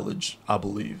mileage, I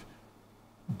believe.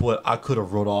 But I could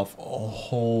have wrote off a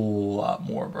whole lot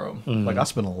more, bro. Like, I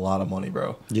spent a lot of money,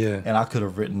 bro. Yeah. And I could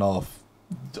have written off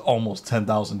almost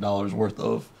 $10,000 worth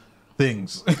of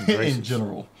things in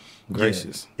general.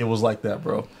 Gracious. Yeah, it was like that,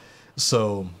 bro.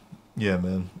 So, yeah,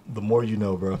 man. The more you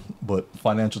know, bro. But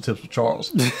financial tips with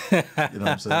Charles. You know what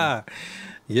I'm saying?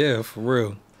 Yeah, for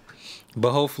real.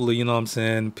 But hopefully, you know what I'm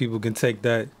saying, people can take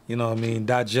that, you know what I mean,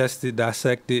 digest it,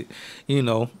 dissect it, you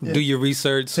know, do your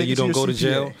research so you don't go to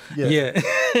jail. Yeah. You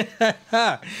know what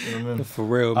I mean? For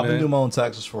real, man. I've been doing my own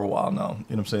taxes for a while now. You know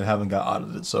what I'm saying? Haven't got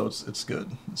audited, so it's good.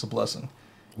 It's a blessing.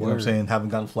 You know what I'm saying? Haven't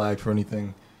gotten flagged for anything. You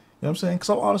know what I'm saying?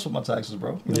 Because I'm honest with my taxes, bro.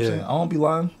 You know what I'm saying? I don't be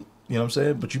lying. You know what I'm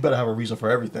saying? But you better have a reason for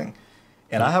everything.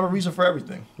 And I have a reason for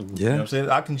everything. Yeah. You know what I'm saying?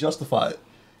 I can justify it.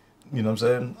 You know what I'm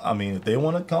saying? I mean, if they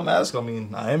want to come ask, I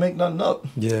mean, I ain't make nothing up.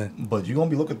 Yeah. But you're going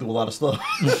to be looking through a lot of stuff.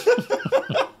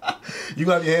 You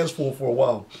got your hands full for a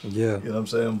while. Yeah. You know what I'm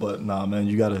saying? But nah, man,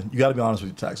 you gotta be honest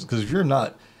with your taxes. Because if you're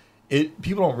not,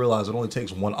 people don't realize it only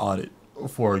takes one audit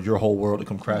for your whole world to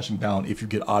come crashing down if you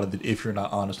get audited, if you're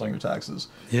not honest on your taxes.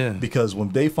 Yeah. Because when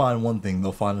they find one thing,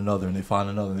 they'll find another, and they find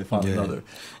another, and they find another.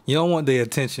 You don't want their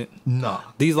attention. Nah.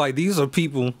 These are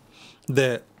people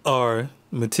that are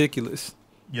meticulous.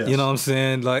 Yes. You know what I'm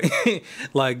saying? Like,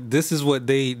 like this is what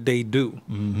they do.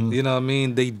 You know what I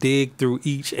mean? They dig through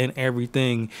each and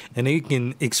everything, and they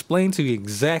can explain to you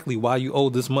exactly why you owe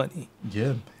this money.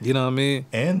 Yeah. You know what I mean?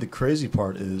 And the crazy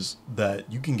part is that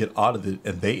you can get audited,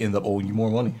 and they end up owing you more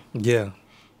money. Yeah.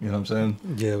 You know what I'm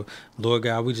saying? Yeah. Lord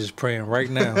God, we just praying right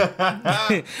now.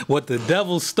 What the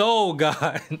devil stole,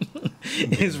 God,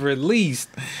 is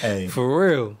released. Hey. For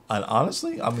real. And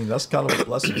honestly, I mean, that's kind of a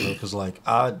blessing, bro, because, like,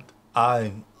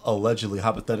 I allegedly,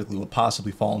 hypothetically, would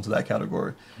possibly fall into that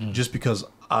category just because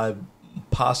I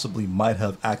possibly might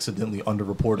have accidentally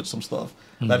underreported some stuff.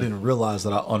 And I didn't realize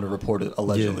that I underreported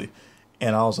allegedly. Yeah.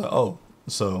 And I was like, oh,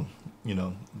 so, you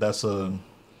know, that's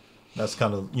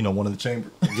kind of, you know, one in the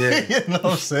chamber. Yeah. You know what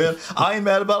I'm saying? I ain't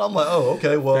mad about it. I'm like, oh,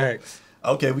 okay, well,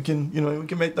 okay, we can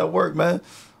make that work, man.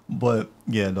 But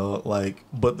yeah, no, like,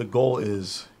 but the goal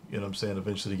is, you know what I'm saying,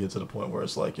 eventually to get to the point where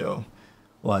it's like, yo,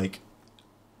 like,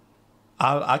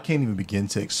 I can't even begin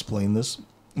to explain this,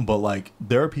 but like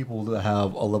there are people that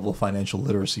have a level of financial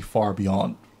literacy far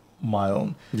beyond my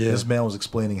own. Yeah. This man was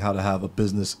explaining how to have a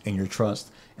business in your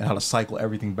trust and how to cycle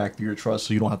everything back through your trust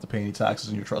so you don't have to pay any taxes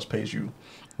and your trust pays you.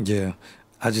 Yeah.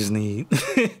 I just need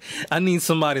I need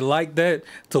somebody like that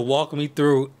to walk me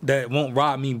through that won't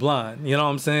rob me blind. You know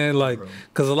what I'm saying? Like,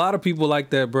 because a lot of people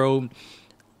like that, bro,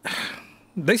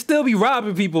 they still be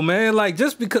robbing people, man. Like,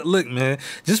 just because, look, man,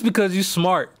 just because you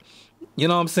smart, you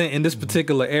know what I'm saying, in this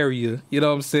particular area, you know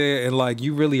what I'm saying, and like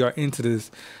you really are into this,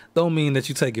 don't mean that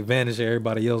you take advantage of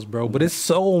everybody else, bro. But it's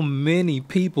so many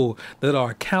people that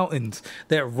are accountants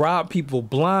that rob people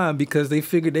blind because they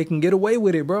figure they can get away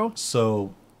with it, bro.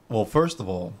 So, well, first of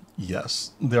all,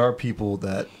 yes, there are people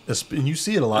that, and you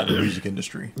see it a lot in the music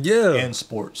industry, and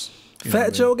sports.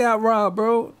 Fat Joe got robbed,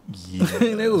 bro. Yeah,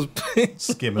 they was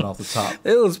skimming off the top.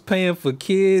 It was paying for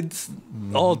kids,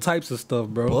 all types of stuff,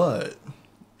 bro. But.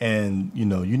 And, you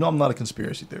know, I'm not a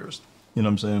conspiracy theorist. You know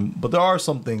what I'm saying? But there are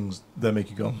some things that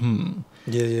make you go,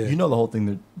 Yeah, yeah. You know the whole thing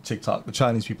that TikTok, the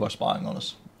Chinese people are spying on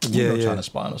us. You know China's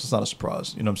spying on us. It's not a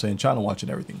surprise. You know what I'm saying? China watching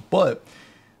everything. But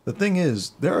the thing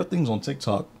is, there are things on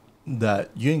TikTok that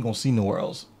you ain't going to see nowhere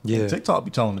else. Yeah. And TikTok be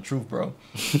telling the truth, bro.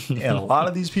 And a lot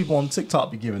of these people on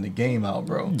TikTok be giving the game out,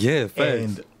 bro. Yeah, facts.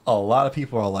 And a lot of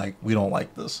people are like, we don't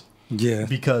like this. Yeah.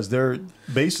 Because they're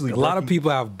basically... A lot of people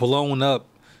have blown up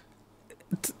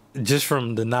just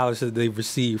from the knowledge that they've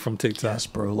received from TikTok. Yes,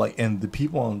 bro. Like, and the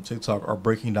people on TikTok are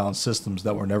breaking down systems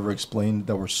that were never explained,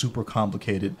 that were super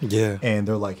complicated. Yeah. And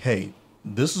they're like, hey,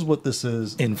 this is what this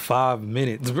is. In 5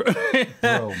 minutes, bro.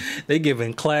 Bro. They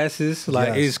giving classes. Like,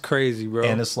 Yes. it's crazy, bro.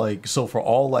 And it's like, so for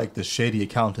all like the shady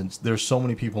accountants, there's so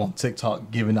many people on TikTok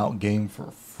giving out game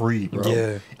for free, bro.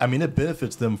 Yeah. I mean, it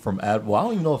benefits them from ad. Well, I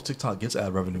don't even know if TikTok gets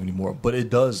ad revenue anymore, but it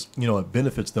does, you know, it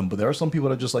benefits them. But there are some people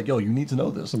that are just like, yo, you need to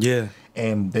know this. Yeah.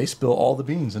 And they spill all the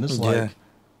beans. And it's like, Yeah.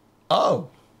 oh,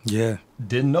 Yeah.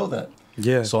 didn't know that.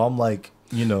 Yeah. So I'm like,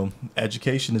 you know,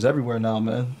 education is everywhere now,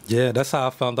 man. Yeah, that's how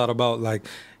I found out about, like,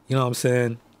 you know what I'm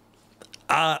saying?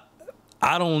 I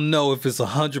don't know if it's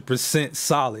 100%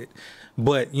 solid,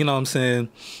 but you know what I'm saying?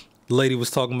 The lady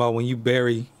was talking about when you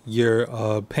bury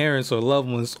your parents or loved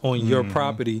ones on your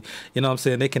property, you know what I'm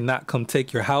saying? They cannot come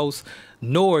take your house,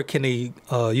 nor can they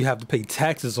you have to pay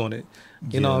taxes on it.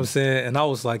 You know what I'm saying? And I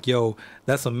was like, yo,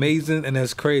 that's amazing and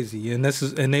that's crazy. And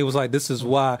they was like, this is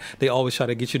why they always try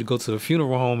to get you to go to the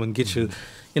funeral home and get you,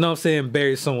 you know what I'm saying,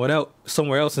 buried somewhere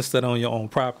else instead of on your own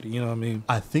property. You know what I mean?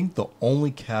 I think the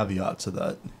only caveat to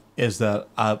that is that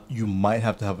you might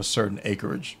have to have a certain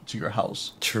acreage to your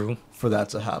house. True. For that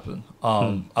to happen.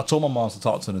 I told my mom to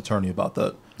talk to an attorney about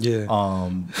that. Yeah.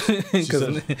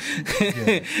 Because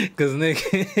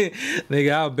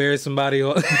nigga, I'll bury somebody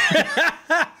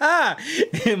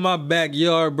in my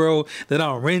backyard, bro, that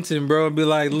I'm renting, bro, and be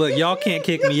like, look, y'all can't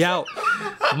kick me out.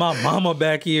 My mama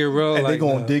back here, bro. and like, they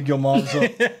gonna dig your mom's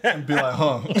up and be like,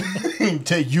 huh?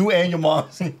 Take you and your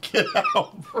mom's and get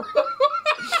out, bro.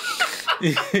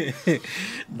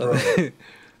 Bro.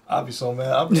 I'll be so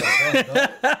mad. I'll be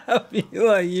like, I'll be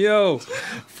like, yo,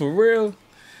 for real?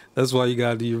 That's why you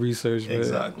gotta do your research, man.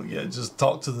 exactly. Yeah, just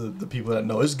talk to the people that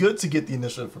know. It's good to get the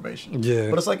initial information. Yeah.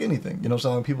 But it's like anything. You know what I'm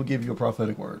saying? When people give you a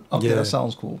prophetic word. Okay, Yeah. that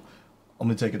sounds cool. I'm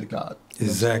gonna take it to God. You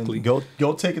know what I'm saying? Exactly.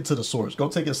 Go take it to the source. Go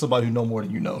take it to somebody who know more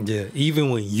than you know. Yeah, even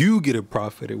when you get a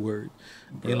prophetic word,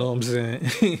 you know what I'm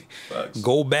saying? Facts.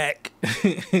 Go back.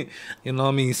 You know what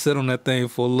I mean? Sit on that thing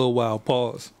for a little while.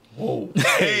 Pause. Whoa.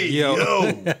 Hey, Yo.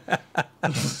 yo.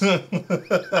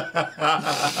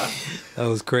 That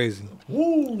was crazy.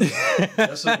 Woo.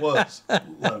 Yes, it was. Let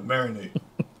it marinate.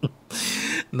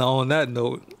 Now, on that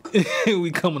note,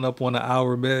 we coming up on an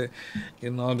hour, man.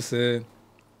 You know what I'm saying?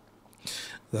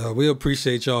 We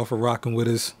appreciate y'all for rocking with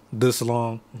us this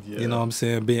long. Yeah. You know what I'm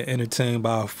saying? Being entertained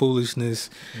by our foolishness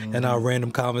and our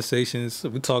random conversations.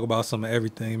 We talk about some of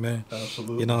everything, man.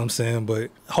 Absolutely. You know what I'm saying?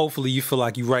 But hopefully you feel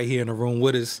like you right here in the room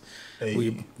with us.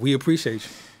 Hey. We appreciate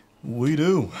you. We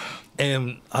do.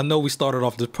 And I know we started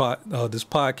off this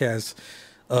podcast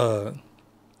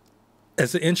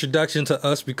as an introduction to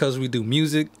us because we do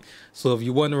music. So if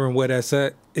you're wondering where that's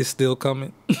at, it's still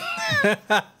coming.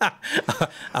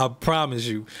 I promise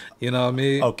you. You know what I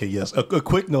mean? Okay, yes. A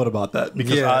quick note about that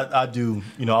because Yeah. I do,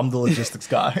 you know, I'm the logistics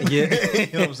guy. Yeah. You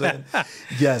know what I'm saying?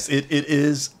 Yes, it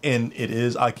is, and it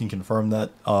is. I can confirm that.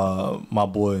 My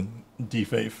boy D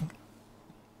Faith,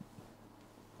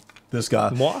 this guy.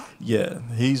 Moi? Yeah,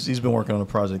 he's been working on a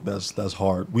project that's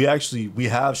hard. We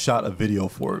have shot a video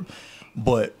for it,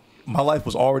 but my life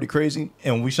was already crazy,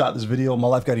 and when we shot this video, my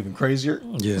life got even crazier.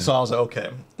 Yeah. So I was like, okay.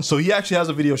 So he actually has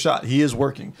a video shot. He is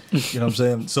working. You know what I'm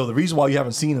saying? So the reason why you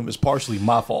haven't seen him is partially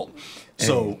my fault.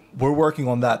 So we're working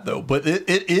on that though. But it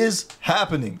is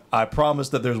happening. I promise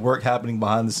that there's work happening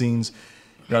behind the scenes.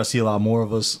 You're gonna see a lot more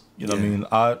of us. You know what I mean?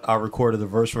 I recorded the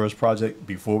verse for his project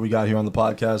before we got here on the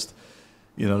podcast.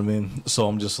 You know what I mean? So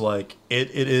I'm just like, it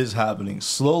is happening.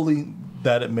 Slowly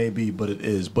that it may be, but it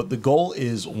is. But the goal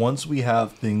is once we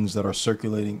have things that are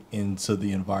circulating into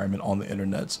the environment on the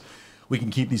internets, we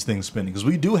can keep these things spinning. Because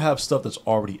we do have stuff that's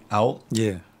already out.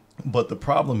 Yeah. But the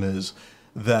problem is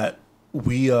that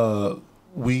we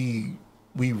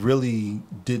really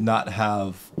did not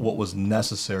have what was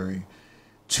necessary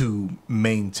to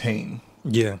maintain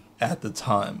Yeah. at the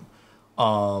time.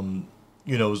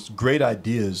 You know, it's great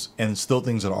ideas and still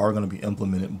things that are going to be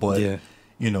implemented, but Yeah.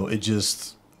 you know, it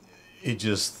just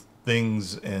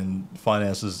things and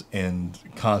finances and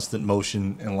constant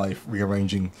motion and life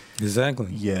rearranging. Exactly.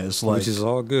 Yeah, it's like, Which is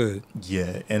all good.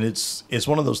 yeah, and it's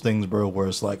one of those things, bro, where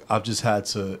it's like I've just had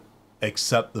to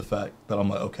accept the fact that I'm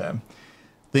like, okay,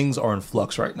 things are in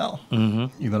flux right now.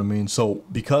 Mm-hmm. You know what I mean? So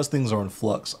because things are in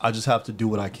flux, I just have to do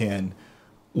what I can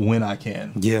when I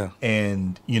can. Yeah.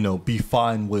 And, you know, be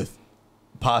fine with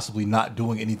possibly not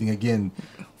doing anything again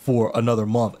for another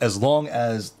month, as long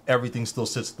as everything still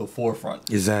sits at the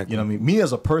forefront. Exactly. You know what I mean? Me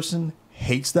as a person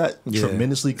hates that Yeah,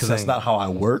 tremendously because that's same. not how I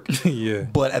work. Yeah.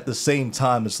 But at the same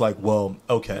time, it's like, well,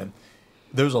 okay,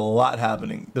 there's a lot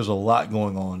happening. There's a lot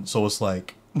going on. So it's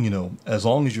like, you know, as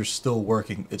long as you're still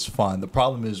working, it's fine. The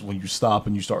problem is when you stop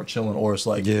and you start chilling, or it's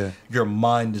like your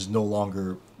mind is no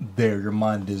longer there. Your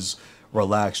mind is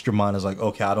relaxed. Your mind is like,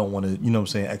 okay, I don't want to, you know what I'm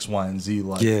saying, X, Y, and Z,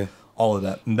 like all of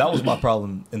that. And that was my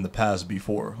problem in the past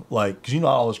before. Like, because, you know,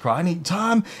 I always cry, I need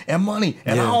time and money.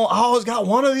 And I always got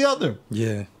one or the other.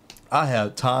 Yeah. I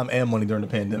had time and money during the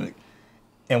pandemic.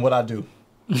 And what I do?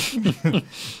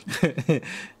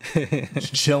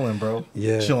 Just chilling, bro.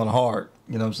 Yeah. Chilling hard.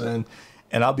 You know what I'm saying?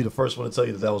 And I'll be the first one to tell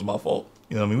you that was my fault.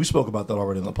 You know what I mean? We spoke about that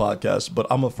already in the podcast, but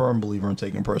I'm a firm believer in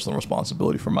taking personal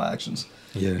responsibility for my actions.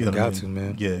 Yeah, you know got to,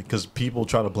 man. Yeah, because people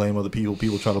try to blame other people.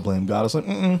 People try to blame God. It's like,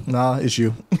 nah, it's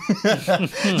you.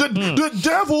 the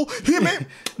devil, he made...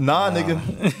 Nah, nigga.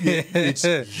 It's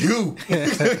you.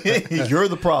 You're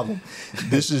the problem.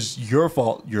 This is your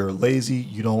fault. You're lazy.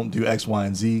 You don't do X, Y,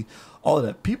 and Z. All of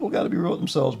that. People got to be real with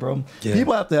themselves, bro. Yeah.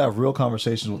 People have to have real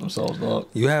conversations with themselves, dog.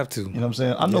 You have to. You know what I'm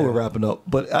saying? I know we're wrapping up,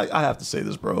 but I have to say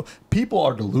this, bro. People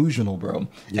are delusional, bro.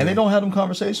 And they don't have them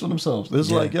conversations with themselves. It's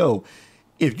like, yo,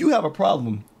 if you have a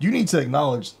problem, you need to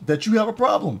acknowledge that you have a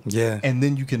problem. Yeah. And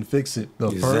then you can fix it. The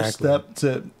first step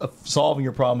to solving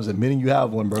your problem is admitting you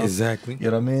have one, bro. Exactly. You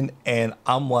know what I mean? And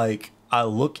I'm like, I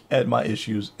look at my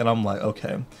issues and I'm like,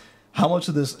 okay, how much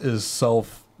of this is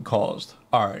self-caused?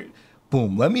 All right.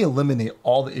 Boom, let me eliminate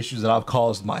all the issues that I've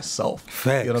caused myself.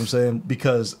 Facts. You know what I'm saying?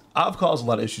 Because I've caused a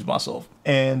lot of issues myself.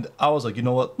 And I was like, you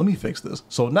know what? Let me fix this.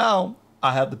 So now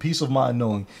I have the peace of mind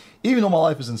knowing, even though my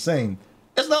life is insane,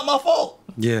 it's not my fault.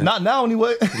 Yeah. Not now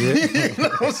anyway. Yeah. You know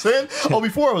what I'm saying? Oh,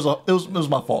 before it was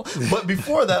my fault. But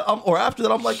before that, or after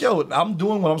that, I'm like, yo, I'm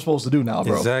doing what I'm supposed to do now,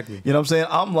 bro. Exactly. You know what I'm saying?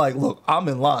 I'm like, look, I'm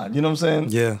in line. You know what I'm saying?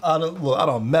 Yeah. I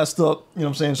done messed up, you know what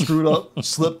I'm saying? Screwed up,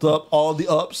 slipped up, all the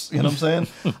ups, you know what I'm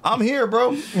saying? I'm here,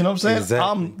 bro. You know what I'm saying? Exactly.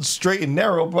 I'm straight and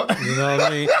narrow, bro. You know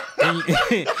what I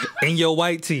mean? In your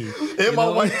white tee. In my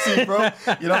white tee, bro.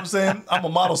 You know what I'm saying? I'm a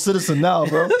model citizen now,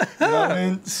 bro. You know what I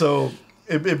mean? So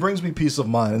it brings me peace of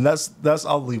mind, and that's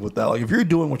I'll leave with that. Like, if you're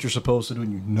doing what you're supposed to do,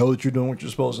 and you know that you're doing what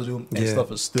you're supposed to do, and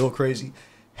stuff is still crazy,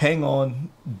 hang on,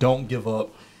 don't give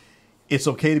up. It's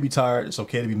okay to be tired. It's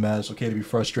okay to be mad. It's okay to be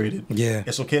frustrated. Yeah,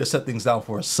 it's okay to set things down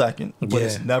for a second, but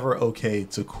it's never okay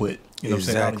to quit. You know what I'm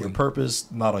saying? Not on your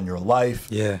purpose, not on your life.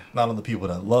 Yeah, not on the people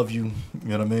that love you. You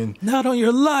know what I mean? Not on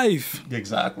your life.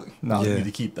 Exactly. Now you need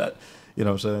to keep that. You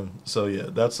know what I'm saying? So yeah,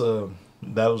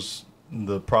 that was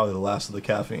probably the last of the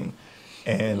caffeine.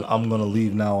 And I'm going to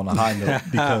leave now on a high note,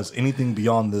 because anything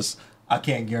beyond this, I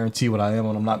can't guarantee what I am,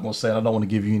 and I'm not going to say it. I don't want to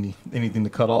give you anything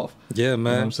to cut off. Yeah, man. You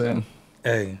know what I'm saying?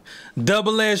 Hey.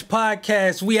 Double Edge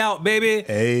Podcast. We out, baby.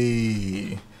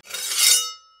 Hey.